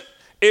was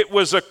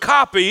a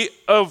copy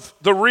of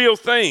the real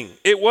thing.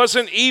 It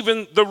wasn't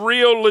even the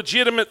real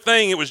legitimate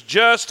thing. It was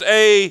just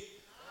a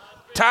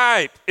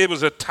type. It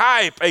was a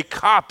type, a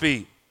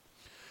copy.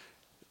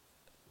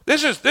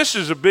 This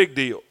is a big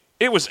deal.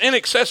 It was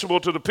inaccessible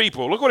to the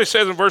people. Look what it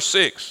says in verse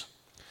 6.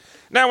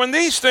 Now, when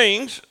these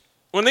things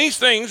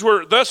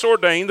were thus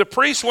ordained, the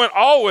priests went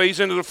always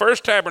into the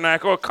first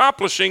tabernacle,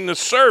 accomplishing the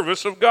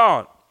service of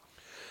God.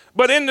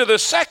 But into the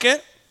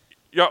second,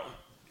 y'all,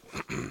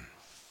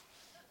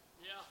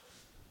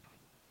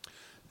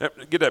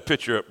 get that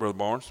picture up, Brother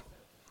Barnes.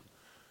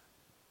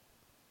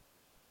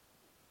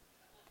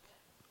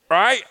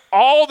 Right?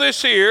 All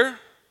this here,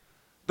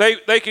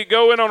 they could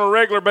go in on a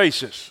regular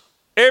basis.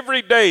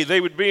 Every day they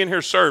would be in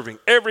here serving.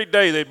 Every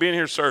day they'd be in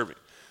here serving.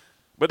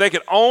 But they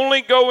could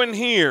only go in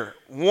here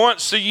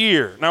once a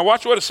year. Now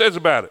watch what it says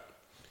about it.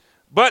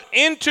 But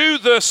into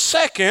the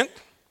second,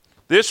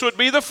 this would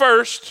be the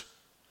first,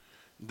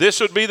 this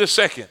would be the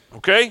second,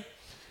 okay?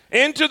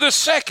 Into the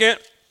second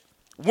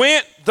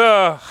went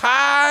the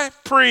high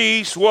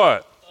priest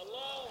what?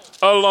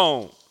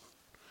 Alone.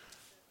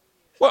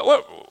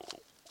 What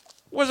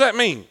does that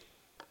mean?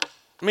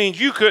 It means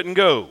you couldn't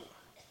go.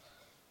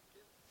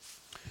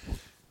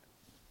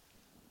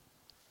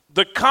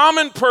 The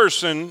common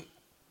person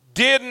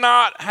did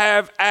not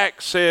have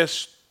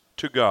access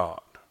to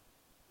God.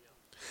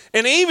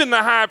 And even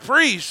the high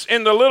priest,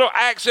 in the little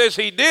access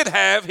he did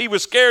have, he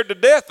was scared to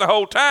death the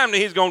whole time that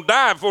he's going to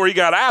die before he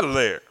got out of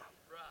there.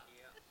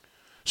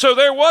 So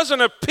there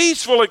wasn't a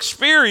peaceful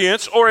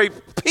experience or a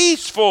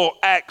peaceful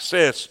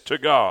access to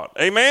God.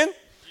 Amen?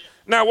 Yeah.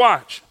 Now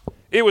watch.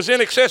 It was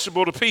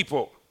inaccessible to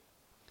people.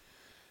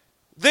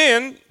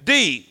 Then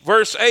D,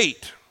 verse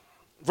 8.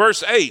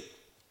 Verse 8.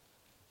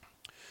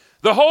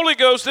 The Holy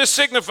Ghost, this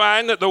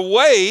signifying that the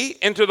way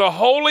into the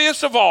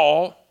holiest of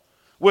all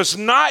was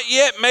not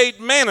yet made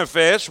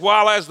manifest,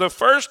 while as the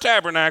first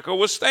tabernacle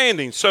was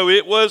standing. So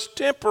it was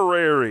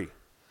temporary.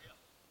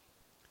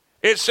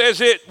 It says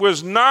it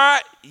was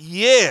not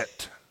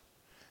yet.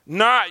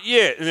 Not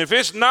yet. And if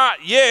it's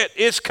not yet,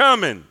 it's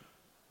coming.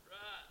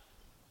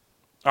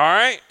 All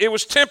right? It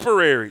was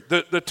temporary.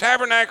 The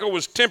tabernacle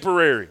was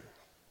temporary.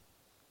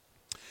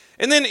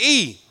 And then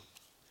E.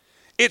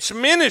 Its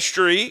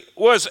ministry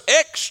was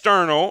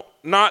external,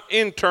 not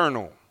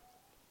internal.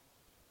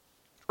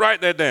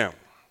 Write that down.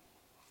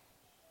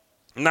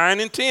 9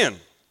 and 10.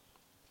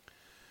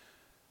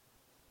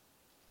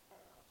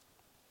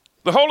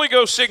 The Holy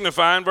Ghost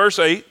signifying, verse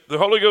 8, the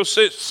Holy Ghost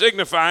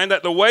signifying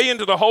that the way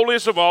into the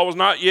holiest of all was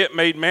not yet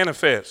made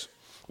manifest,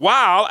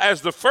 while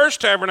as the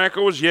first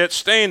tabernacle was yet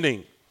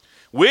standing,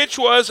 which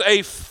was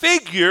a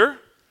figure.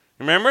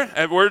 Remember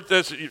that word?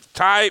 That's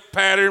type,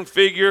 pattern,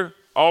 figure,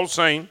 all the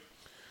same.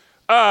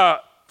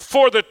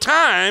 For the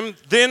time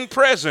then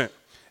present,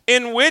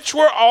 in which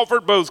were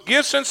offered both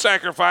gifts and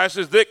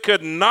sacrifices that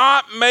could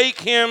not make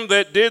him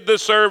that did the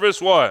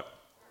service what?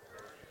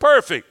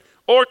 Perfect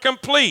or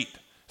complete,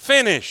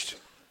 finished.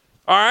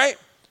 All right?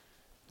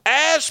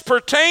 As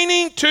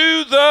pertaining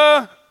to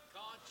the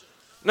conscience.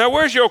 Now,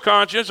 where's your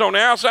conscience? On the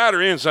outside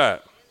or inside?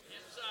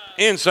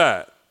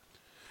 Inside.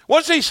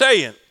 What's he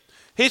saying?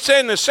 He's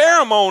saying the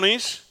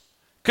ceremonies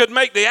could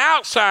make the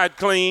outside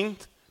clean,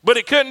 but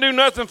it couldn't do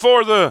nothing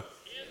for the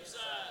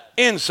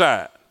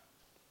inside.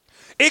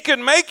 It could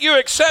make you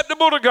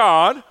acceptable to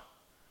God.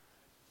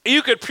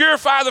 You could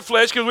purify the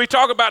flesh, because we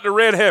talk about the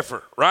red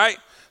heifer, right?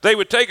 They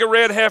would take a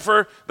red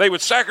heifer, they would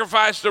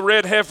sacrifice the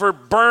red heifer,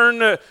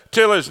 burn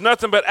till there's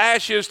nothing but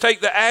ashes, take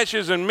the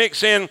ashes and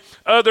mix in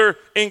other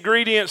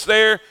ingredients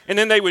there, and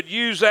then they would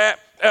use that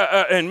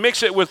and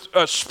mix it with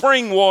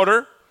spring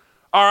water.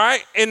 All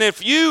right, and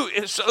if you,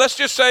 let's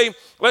just say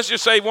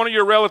one of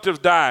your relatives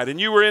died, and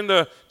you were in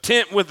the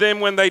tent with them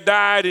when they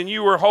died, and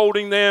you were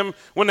holding them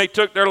when they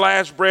took their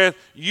last breath,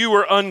 you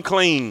were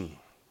unclean.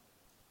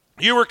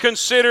 You were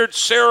considered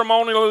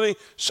ceremonially,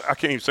 I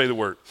can't even say the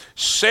word,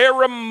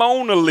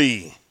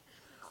 ceremonially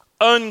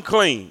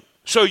unclean.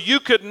 So you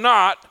could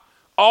not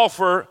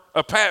offer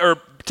or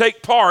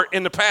take part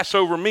in the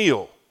Passover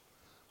meal.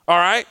 All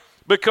right?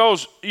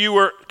 Because you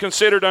were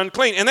considered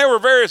unclean. And there were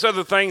various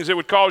other things that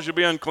would cause you to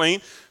be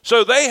unclean.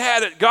 So they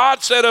had it,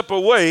 God set up a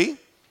way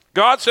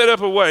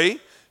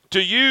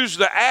to use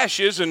the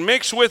ashes and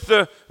mix with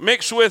the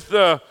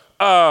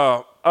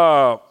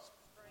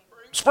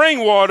spring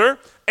water,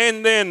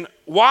 and then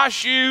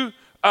wash you,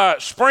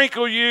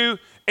 sprinkle you,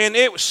 and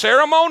it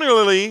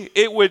ceremonially,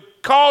 it would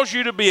cause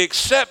you to be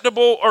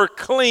acceptable or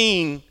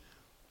clean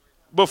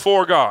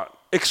before God,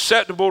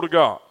 acceptable to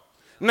God.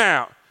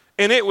 Now,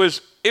 and it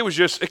was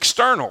just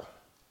external.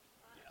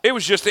 It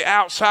was just the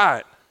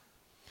outside.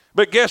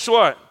 But guess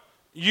what?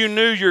 You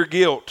knew your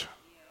guilt.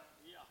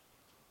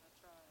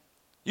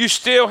 You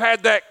still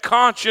had that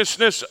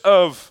consciousness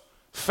of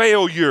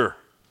failure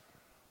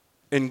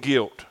and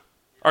guilt.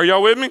 Are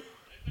y'all with me?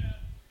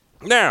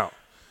 Now,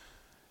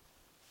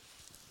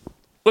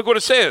 look what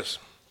it says.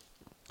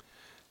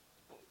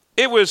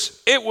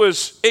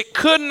 It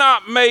could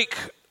not make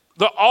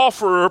the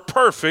offerer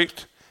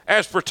perfect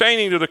as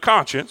pertaining to the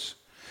conscience,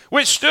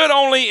 which stood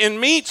only in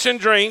meats and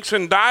drinks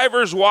and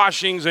divers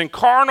washings and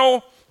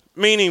carnal,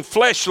 meaning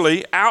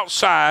fleshly,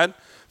 outside,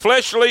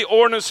 fleshly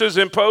ordinances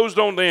imposed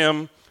on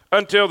them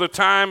until the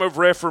time of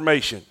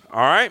Reformation.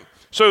 All right?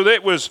 So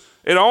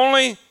it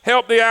only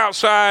helped the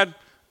outside,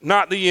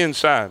 not the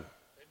inside.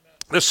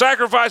 The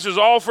sacrifices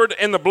offered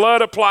and the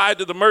blood applied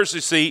to the mercy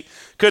seat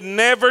could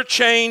never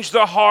change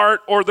the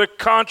heart or the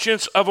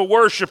conscience of a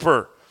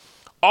worshiper.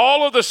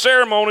 All of the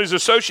ceremonies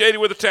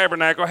associated with the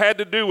tabernacle had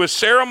to do with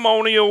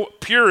ceremonial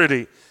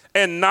purity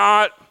and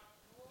not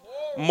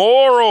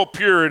moral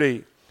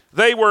purity.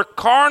 They were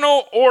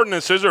carnal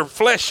ordinances, or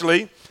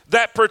fleshly,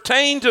 that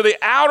pertained to the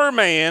outer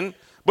man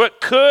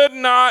but could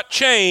not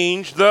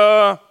change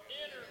the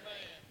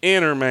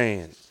inner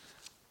man.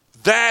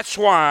 That's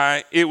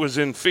why it was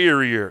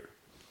inferior.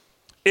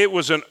 It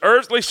was an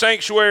earthly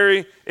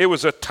sanctuary. It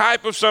was a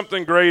type of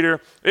something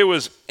greater. It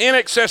was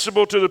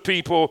inaccessible to the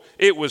people.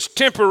 It was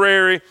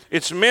temporary.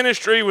 Its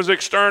ministry was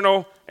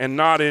external and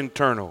not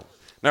internal.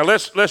 Now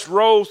let's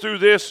roll through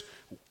this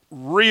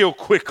real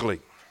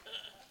quickly.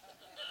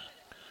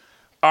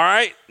 All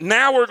right,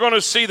 now we're going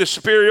to see the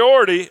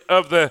superiority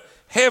of the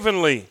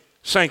heavenly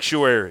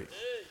sanctuary.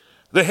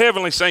 The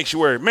heavenly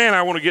sanctuary. Man,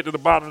 I want to get to the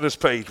bottom of this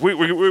page. We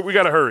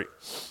got to hurry.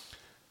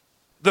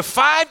 The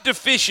 5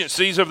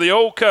 deficiencies of the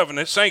old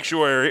covenant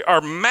sanctuary are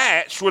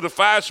matched with the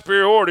 5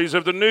 superiorities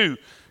of the new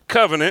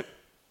covenant.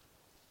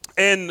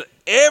 And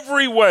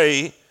every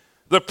way,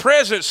 the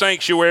present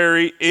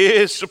sanctuary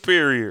is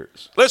superior.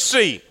 Let's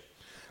see.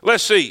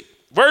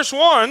 Verse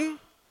 1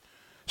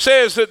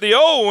 says that the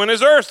old one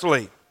is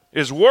earthly,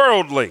 is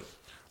worldly.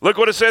 Look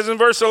what it says in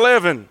verse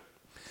 11.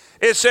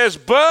 It says,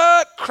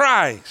 but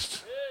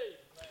Christ.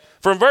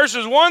 From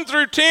verses 1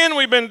 through 10,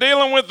 we've been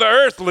dealing with the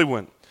earthly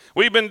one.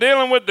 We've been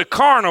dealing with the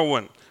carnal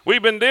one.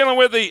 We've been dealing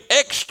with the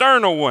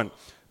external one.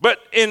 But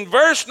in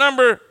verse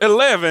number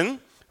 11,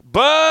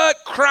 but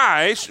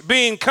Christ,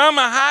 being come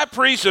a high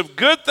priest of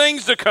good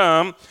things to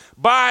come,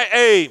 by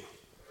a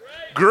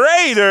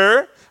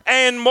greater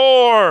and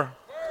more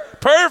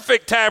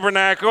perfect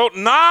tabernacle,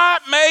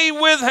 not made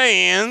with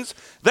hands,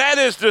 that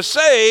is to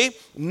say,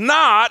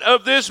 not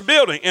of this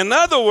building. In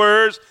other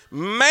words,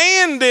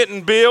 man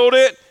didn't build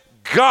it,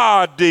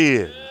 God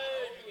did.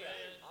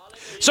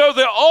 So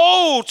the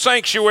old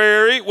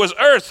sanctuary was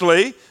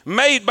earthly,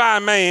 made by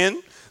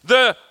man.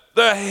 The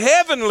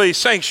heavenly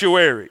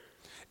sanctuary,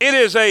 it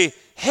is a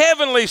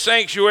heavenly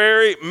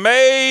sanctuary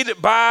made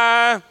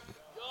by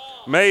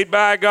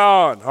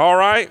God. All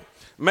right?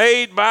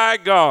 Made by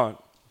God.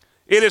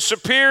 It is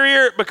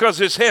superior because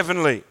it's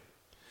heavenly.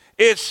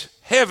 It's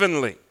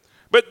heavenly.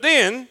 But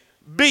then,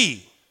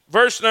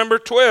 verse number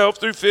 12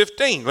 through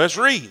 15. Let's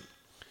read.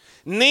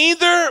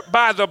 Neither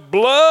by the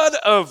blood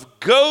of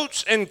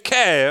goats and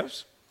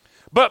calves,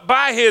 but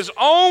by his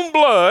own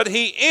blood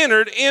he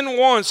entered in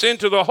once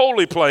into the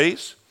holy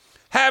place,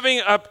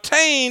 having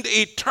obtained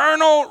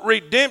eternal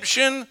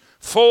redemption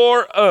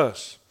for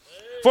us.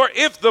 For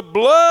if the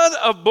blood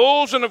of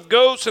bulls and of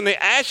goats and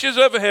the ashes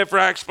of a heifer,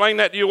 I explained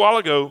that to you a while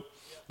ago,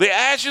 the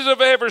ashes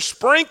of a heifer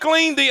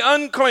sprinkling the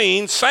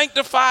unclean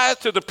sanctifieth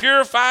to the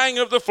purifying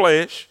of the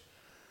flesh,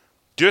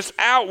 just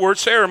outward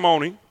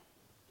ceremony,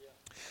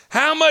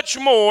 how much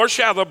more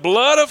shall the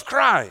blood of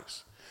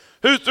Christ,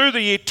 who through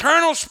the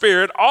eternal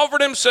Spirit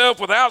offered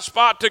himself without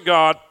spot to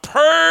God,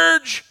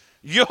 purge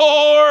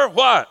your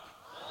what?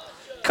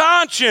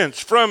 Conscience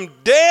from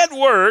dead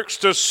works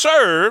to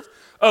serve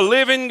a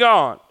living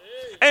God.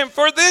 And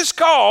for this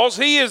cause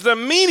he is the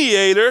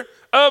mediator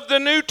of the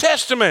New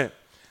Testament,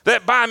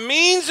 that by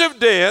means of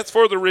death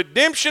for the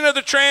redemption of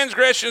the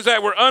transgressions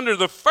that were under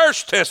the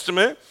first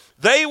testament,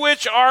 they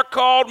which are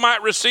called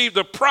might receive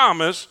the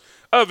promise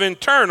of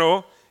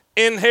eternal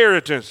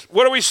inheritance.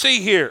 What do we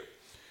see here?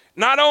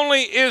 Not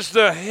only is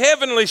the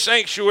heavenly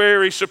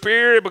sanctuary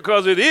superior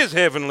because it is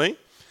heavenly,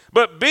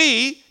 but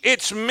B,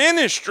 its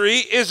ministry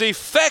is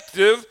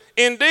effective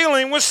in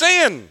dealing with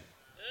sin. Amen.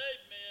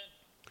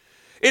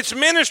 Its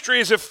ministry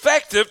is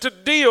effective to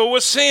deal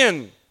with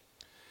sin.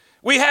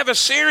 We have a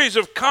series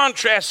of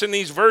contrasts in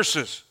these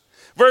verses.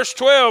 Verse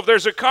 12,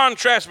 there's a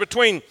contrast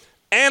between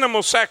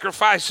animal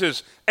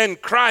sacrifices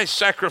and Christ's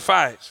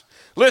sacrifice.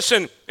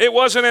 Listen, it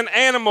wasn't an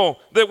animal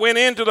that went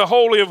into the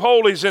Holy of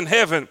Holies in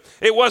heaven.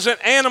 It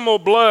wasn't animal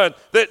blood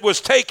that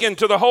was taken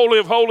to the Holy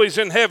of Holies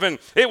in heaven.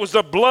 It was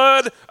the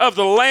blood of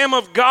the Lamb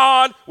of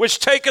God which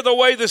taketh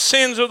away the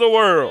sins of the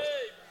world.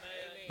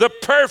 Amen. The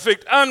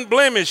perfect,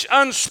 unblemished,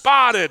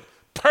 unspotted,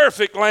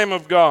 perfect Lamb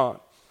of God.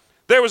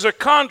 There was a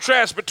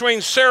contrast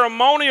between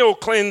ceremonial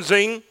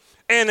cleansing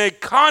and a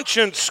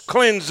conscience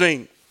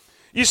cleansing.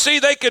 You see,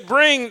 they could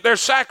bring their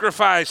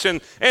sacrifice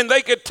and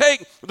they could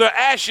take the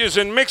ashes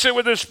and mix it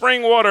with the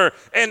spring water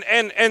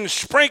and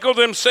sprinkle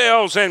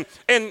themselves. And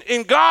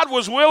God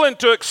was willing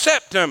to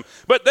accept them,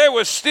 but there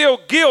was still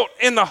guilt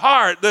in the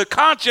heart. The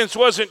conscience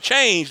wasn't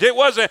changed. It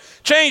wasn't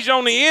changed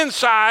on the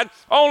inside,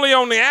 only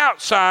on the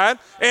outside.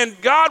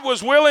 And God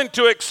was willing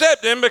to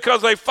accept them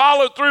because they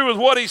followed through with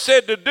what he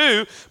said to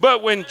do.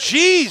 But when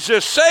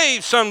Jesus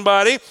saves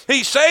somebody,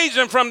 he saves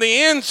them from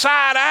the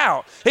inside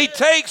out. He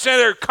takes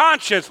their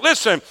conscience.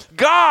 Listen,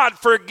 God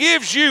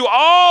forgives you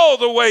all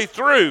the way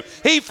through.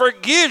 He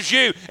forgives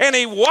you and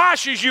he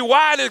washes you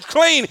white as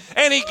clean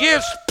and he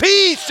gives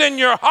peace in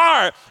your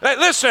heart.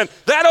 Listen,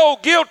 that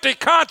old guilty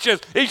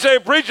conscience, he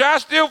said, preacher, I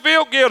still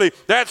feel guilty.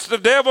 That's the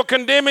devil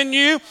condemning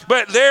you,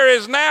 but there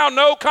is now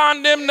no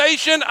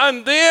condemnation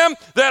on them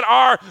that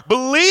are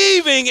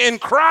believing in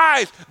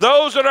Christ.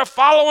 Those that are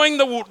following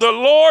the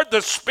Lord,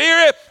 the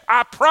Spirit,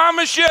 I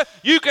promise you,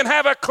 you can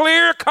have a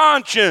clear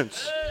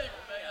conscience.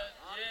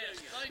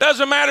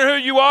 Doesn't matter who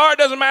you are.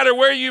 Doesn't matter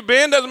where you've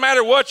been. Doesn't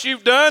matter what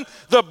you've done.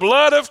 The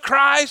blood of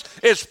Christ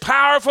is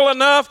powerful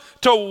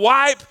enough to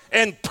wipe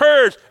and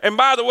purge. And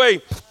by the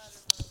way,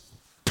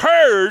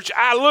 purge,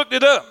 I looked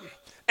it up.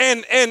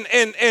 And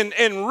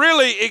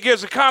really it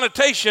gives a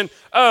connotation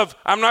of,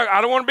 I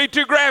don't want to be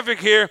too graphic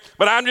here,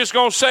 but I'm just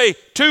going to say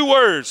two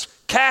words: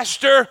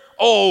 castor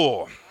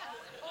oil.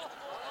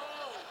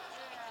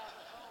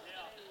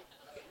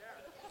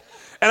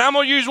 And I'm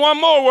going to use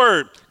one more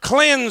word: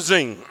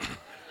 cleansing.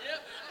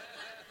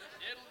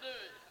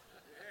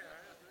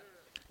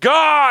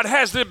 God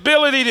has the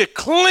ability to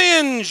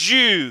cleanse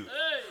you,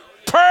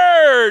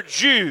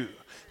 purge you,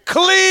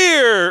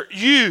 clear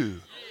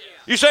you.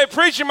 You say,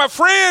 preacher, my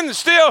friends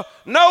still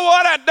know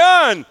what I've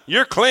done.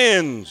 You're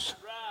cleansed.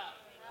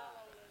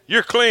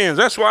 You're cleansed.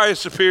 That's why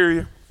it's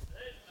superior.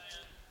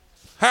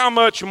 How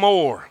much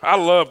more? I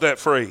love that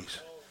phrase.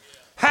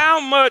 How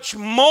much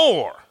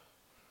more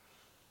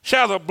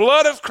shall the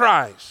blood of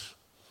Christ,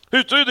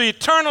 who through the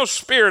eternal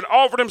Spirit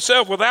offered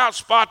himself without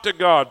spot to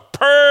God,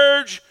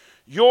 purge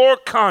your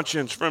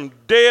conscience from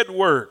dead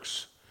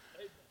works?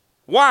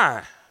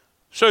 Why?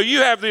 So you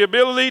have the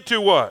ability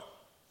to what?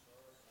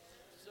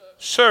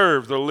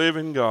 Serve the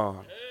living God.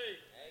 Amen.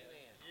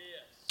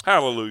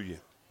 Hallelujah.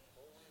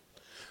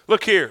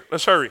 Look here.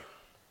 Let's hurry.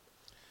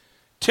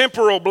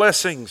 Temporal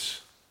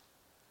blessings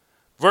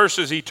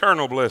versus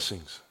eternal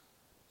blessings.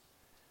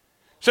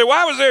 So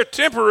why was there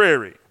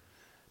temporary?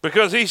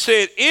 Because he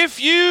said, if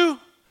you,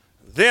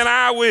 then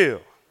I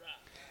will.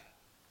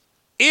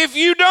 If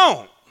you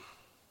don't,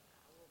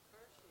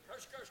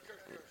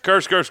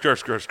 curse.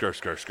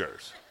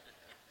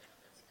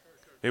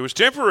 It was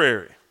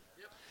temporary.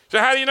 So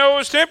how do you know it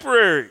was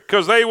temporary?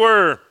 Because they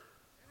were.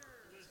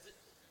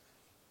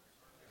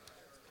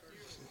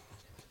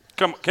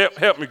 Come,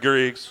 help me,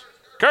 Griggs.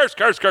 Curse.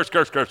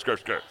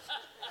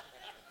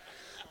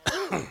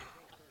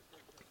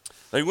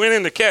 They went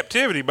into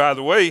captivity, by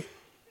the way.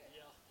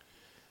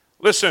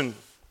 Listen,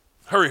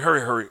 hurry.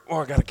 Oh,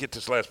 I got to get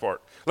this last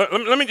part. Let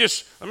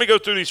me go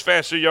through these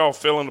fast so y'all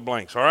fill in the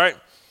blanks, all right?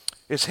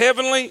 It's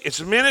heavenly. Its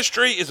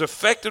ministry is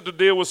effective to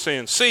deal with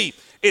sin. C,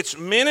 its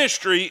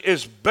ministry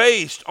is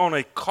based on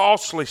a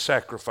costly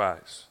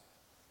sacrifice.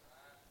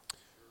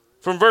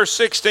 From verse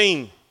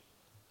 16,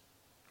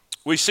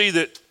 we see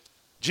that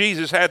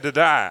Jesus had to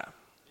die.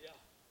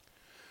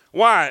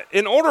 Why?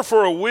 In order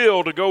for a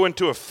will to go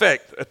into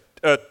effect,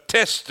 a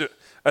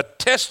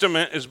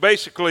testament is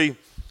basically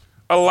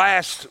a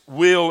last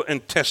will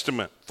and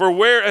testament. For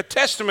where a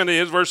testament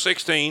is, verse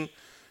 16,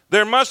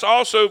 there must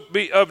also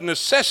be of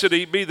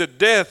necessity be the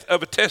death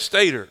of a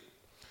testator.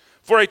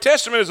 For a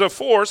testament is of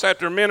force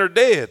after men are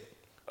dead.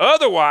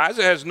 Otherwise,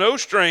 it has no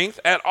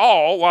strength at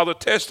all while the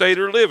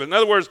testator liveth. In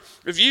other words,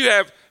 if you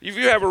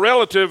have a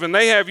relative and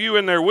they have you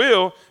in their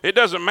will, it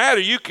doesn't matter.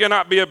 You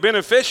cannot be a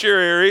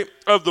beneficiary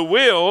of the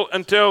will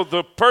until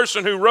the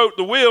person who wrote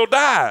the will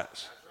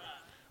dies.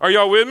 Are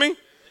y'all with me?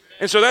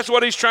 And so that's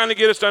what he's trying to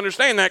get us to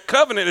understand. That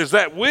covenant is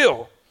that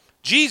will.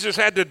 Jesus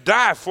had to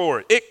die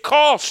for it. It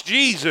cost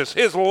Jesus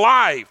his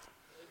life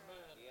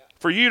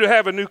for you to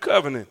have a new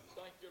covenant.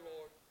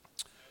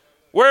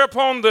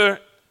 Whereupon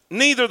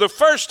neither the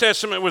first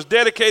testament was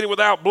dedicated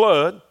without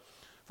blood.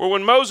 For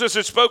when Moses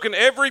had spoken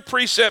every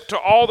precept to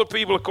all the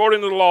people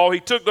according to the law, he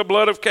took the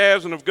blood of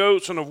calves and of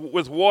goats and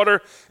with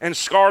water and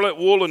scarlet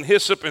wool and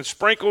hyssop and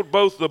sprinkled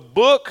both the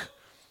book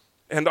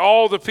and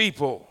all the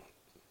people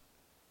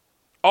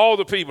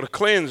to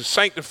cleanse,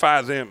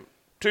 sanctify them,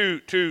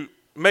 to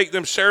make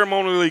them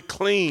ceremonially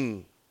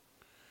clean,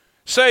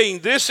 saying,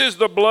 this is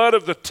the blood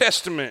of the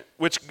testament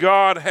which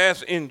God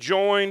hath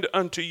enjoined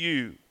unto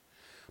you.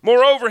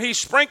 Moreover, he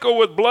sprinkled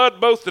with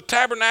blood both the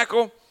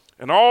tabernacle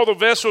and all the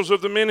vessels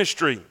of the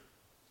ministry.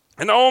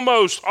 And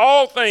almost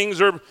all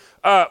things are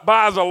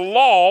by the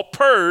law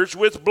purged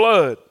with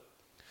blood.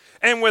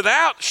 And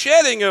without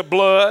shedding of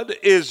blood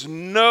is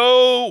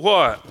no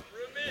what?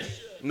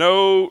 Remission.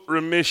 No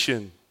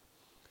remission.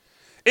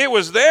 It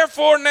was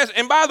therefore necessary.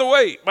 And by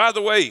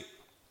the way,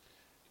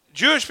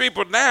 Jewish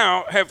people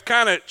now have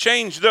kind of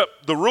changed up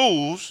the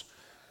rules.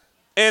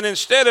 And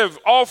instead of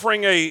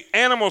offering an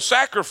animal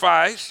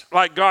sacrifice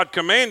like God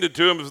commanded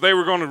to them, if they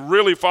were going to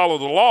really follow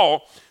the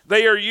law,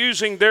 they are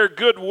using their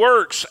good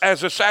works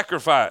as a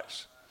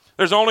sacrifice.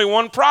 There's only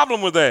one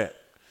problem with that.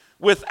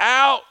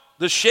 Without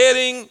the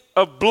shedding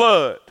of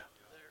blood,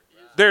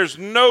 there's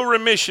no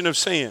remission of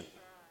sin.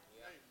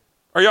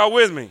 Are y'all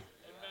with me?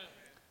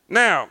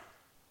 Now,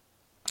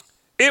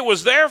 it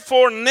was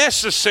therefore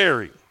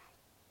necessary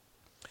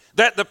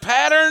that the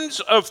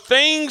patterns of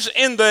things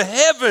in the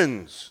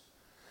heavens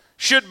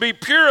should be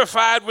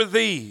purified with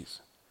these,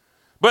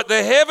 but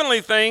the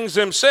heavenly things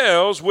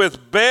themselves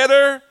with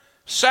better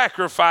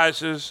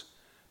sacrifices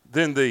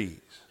than these.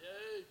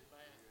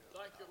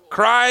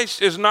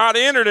 Christ is not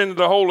entered into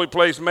the holy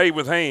place made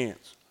with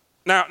hands.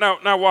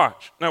 Now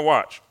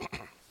watch.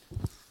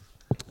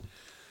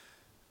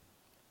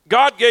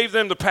 God gave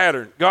them the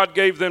pattern. God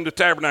gave them the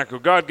tabernacle.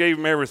 God gave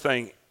them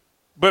everything.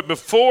 But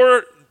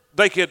before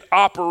they could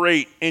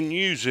operate and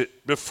use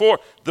it, before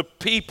the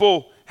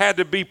people had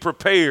to be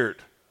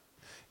prepared,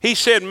 he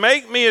said,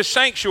 make me a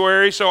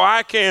sanctuary so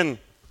I can.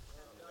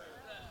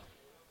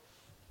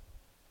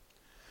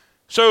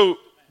 So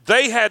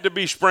they had to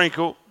be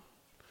sprinkled.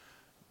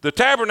 The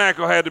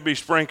tabernacle had to be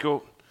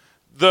sprinkled.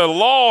 The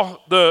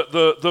law,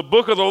 the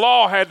book of the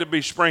law had to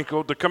be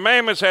sprinkled. The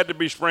commandments had to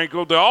be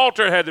sprinkled. The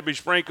altar had to be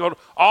sprinkled.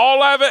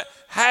 All of it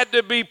had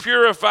to be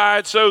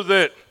purified so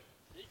that.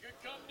 He could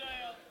come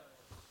down.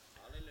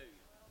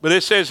 But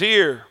it says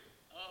here,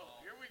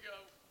 here we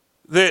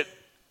go. That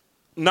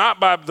not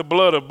by the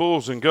blood of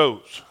bulls and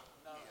goats,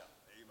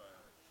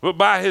 but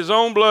by his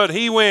own blood,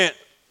 he went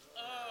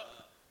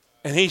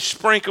and he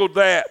sprinkled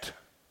that.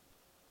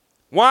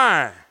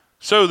 Why?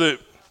 So that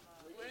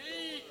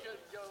we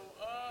could go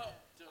up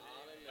to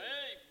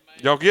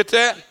him. y'all get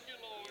that?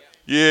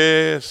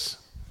 Yes.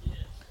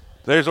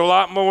 There's a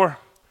lot more.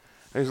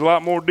 There's a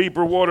lot more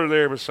deeper water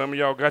there, but some of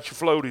y'all got your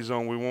floaties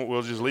on.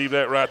 We'll just leave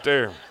that right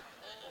there.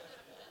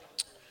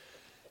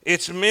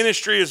 Its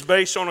ministry is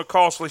based on a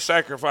costly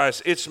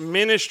sacrifice. Its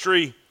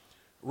ministry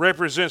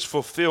represents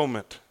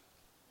fulfillment,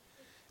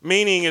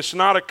 meaning it's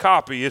not a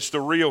copy, it's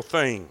the real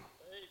thing. Amen.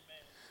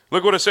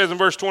 Look what it says in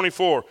verse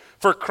 24.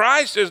 For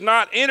Christ is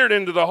not entered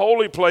into the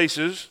holy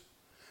places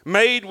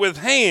made with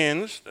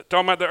hands,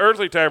 talking about the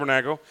earthly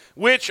tabernacle,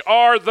 which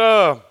are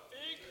the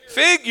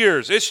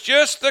figures. It's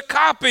just the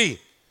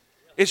copy.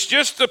 It's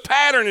just the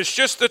pattern. It's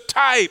just the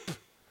type.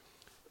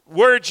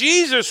 Where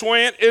Jesus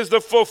went is the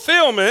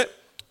fulfillment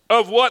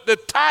of what the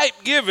type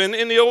given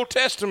in the Old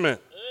Testament.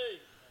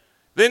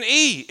 Then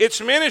E, its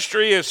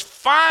ministry is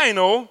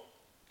final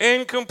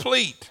and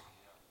complete.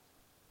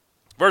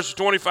 Verses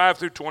 25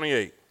 through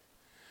 28.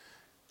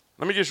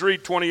 Let me just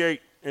read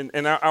 28,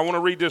 and I want to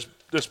read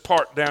this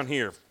part down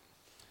here.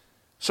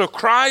 So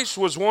Christ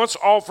was once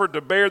offered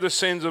to bear the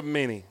sins of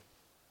many,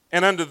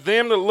 and unto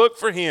them that look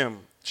for him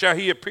shall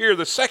he appear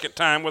the second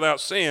time without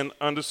sin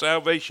unto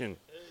salvation.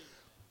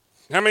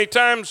 How many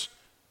times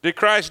did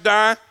Christ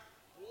die?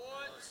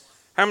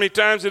 How many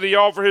times did he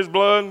offer his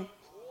blood?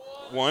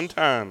 One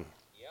time.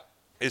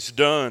 It's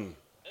done.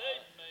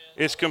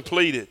 It's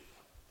completed.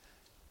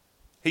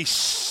 He's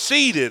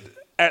seated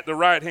at the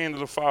right hand of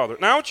the Father.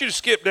 Now, I want you to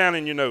skip down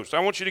in your notes. I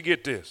want you to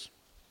get this.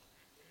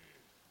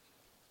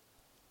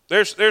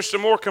 There's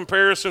some more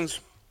comparisons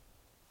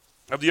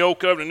of the Old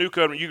Covenant and New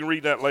Covenant. You can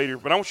read that later,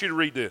 but I want you to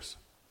read this.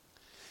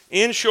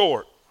 In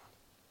short,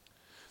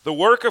 the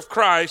work of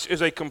Christ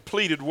is a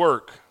completed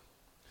work,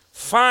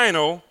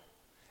 final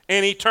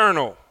and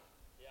eternal.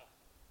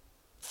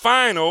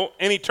 Final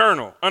and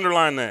eternal.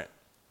 Underline that.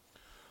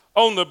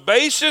 On the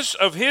basis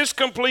of his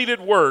completed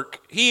work,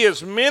 he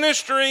is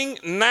ministering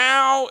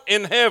now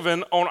in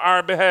heaven on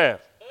our behalf.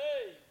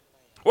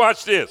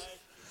 Watch this.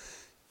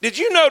 Did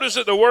you notice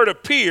that the word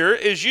appear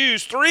is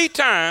used 3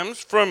 times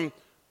from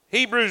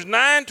Hebrews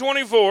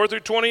 9:24 through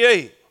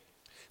 28?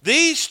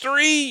 These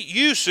 3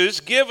 uses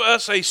give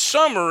us a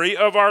summary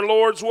of our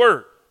Lord's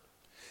work.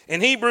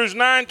 In Hebrews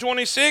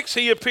 9:26,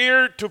 he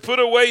appeared to put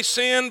away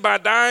sin by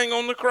dying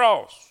on the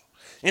cross.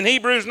 In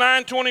Hebrews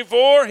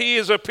 9:24, he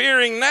is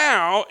appearing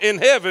now in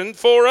heaven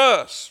for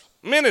us,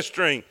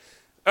 ministering,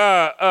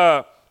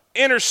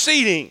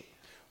 interceding.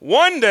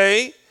 One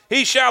day,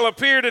 he shall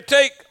appear to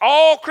take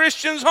all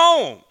Christians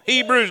home.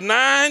 Hebrews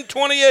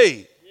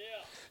 9:28.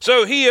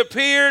 So he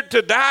appeared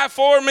to die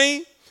for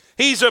me.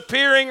 He's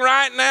appearing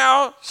right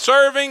now,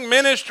 serving,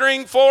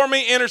 ministering for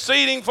me,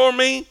 interceding for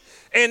me.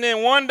 And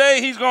then one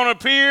day he's going to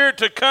appear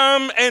to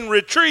come and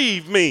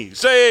retrieve me.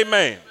 Say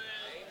amen.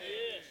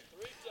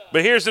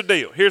 But here's the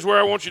deal. Here's where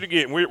I want you to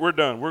get. We're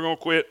done. We're going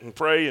to quit and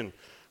pray and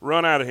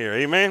run out of here.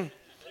 Amen?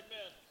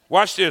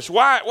 Watch this.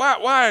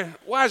 Why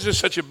is this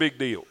such a big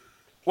deal?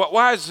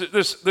 Why is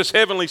this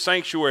heavenly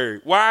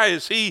sanctuary? Why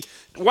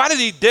did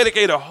he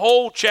dedicate a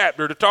whole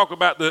chapter to talk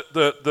about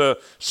the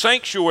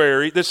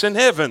sanctuary that's in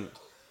heaven?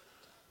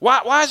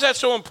 Why is that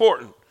so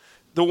important?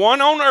 The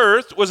one on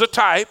earth was a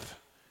type.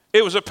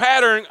 It was a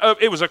pattern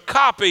it was a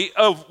copy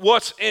of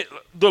what's in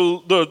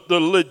the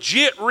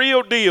legit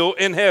real deal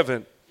in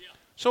heaven.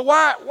 So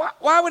why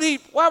would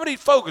he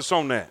focus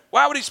on that?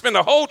 Why would he spend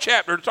a whole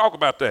chapter to talk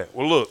about that?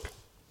 Well, look.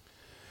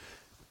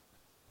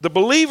 The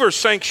believer's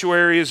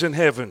sanctuary is in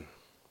heaven.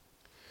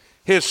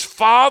 His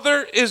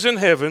Father is in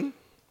heaven.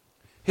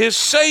 His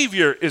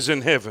Savior is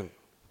in heaven.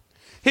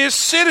 His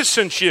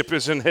citizenship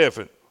is in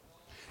heaven.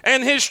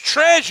 And his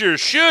treasure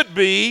should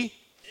be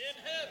in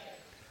heaven.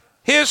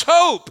 His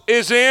hope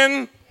is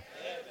in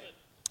heaven.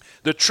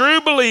 The true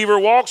believer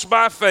walks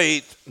by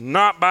faith,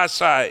 not by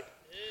sight.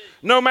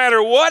 No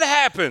matter what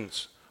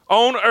happens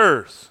on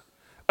earth,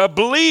 a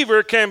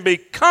believer can be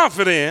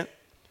confident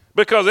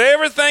because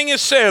everything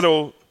is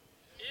settled.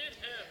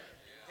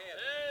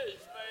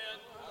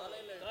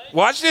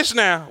 Watch this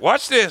now.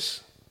 Watch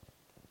this.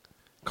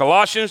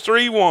 Colossians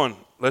 3:1.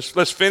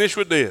 Let's finish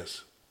with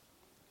this.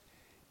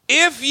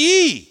 If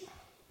ye,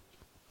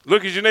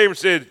 look at your neighbor and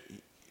said,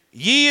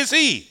 ye is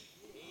he.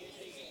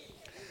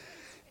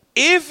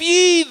 If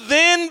ye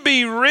then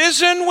be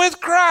risen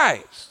with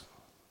Christ.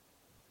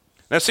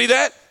 Now see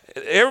that?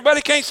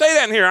 Everybody can't say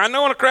that in here. I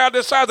know in a crowd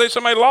this size there's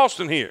somebody lost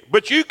in here.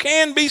 But you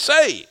can be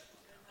saved.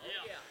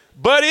 Yeah.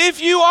 But if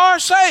you are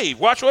saved,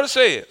 watch what it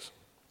says.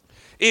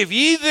 If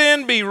ye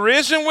then be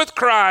risen with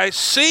Christ,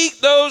 seek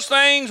those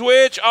things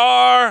which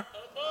are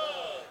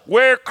above,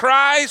 where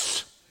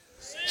Christ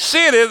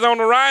sitteth on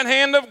the right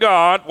hand of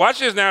God. Watch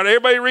this now.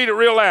 Everybody read it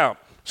real loud.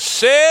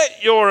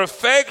 Set your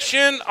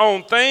affection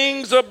on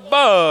things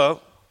above,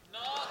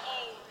 not on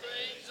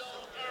things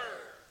on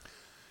earth.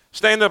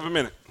 Stand up a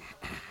minute.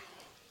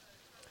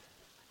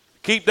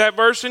 Keep that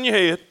verse in your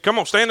head. Come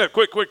on, stand up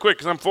quick,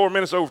 because I'm 4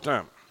 minutes over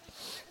time.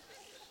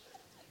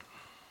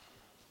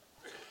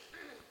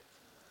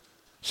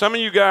 Some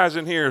of you guys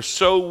in here are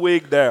so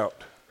wigged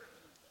out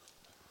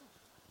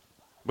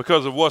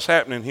because of what's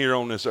happening here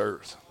on this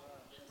earth.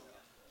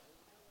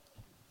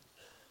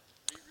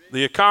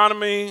 The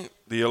economy,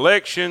 the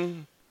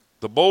election,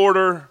 the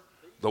border,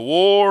 the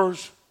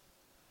wars.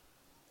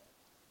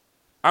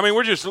 I mean,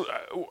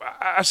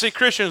 I see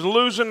Christians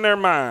losing their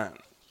mind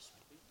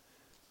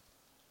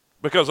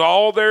because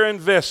all their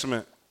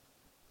investment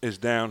is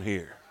down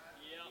here.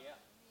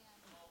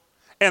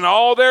 And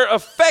all their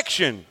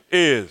affection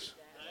is.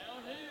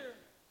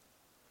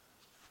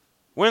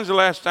 When's the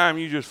last time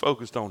you just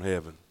focused on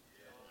heaven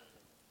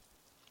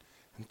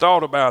and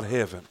thought about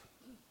heaven?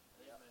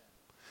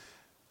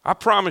 I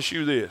promise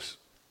you this.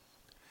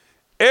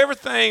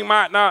 Everything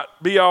might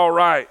not be all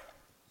right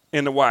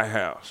in the White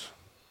House.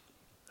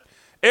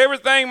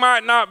 Everything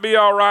might not be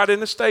all right in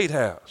the State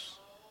House.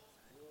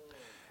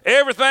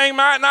 Everything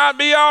might not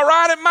be all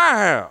right at my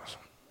house.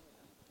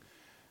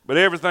 But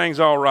everything's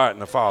all right in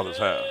the Father's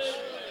house.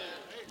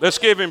 Let's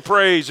give him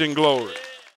praise and glory.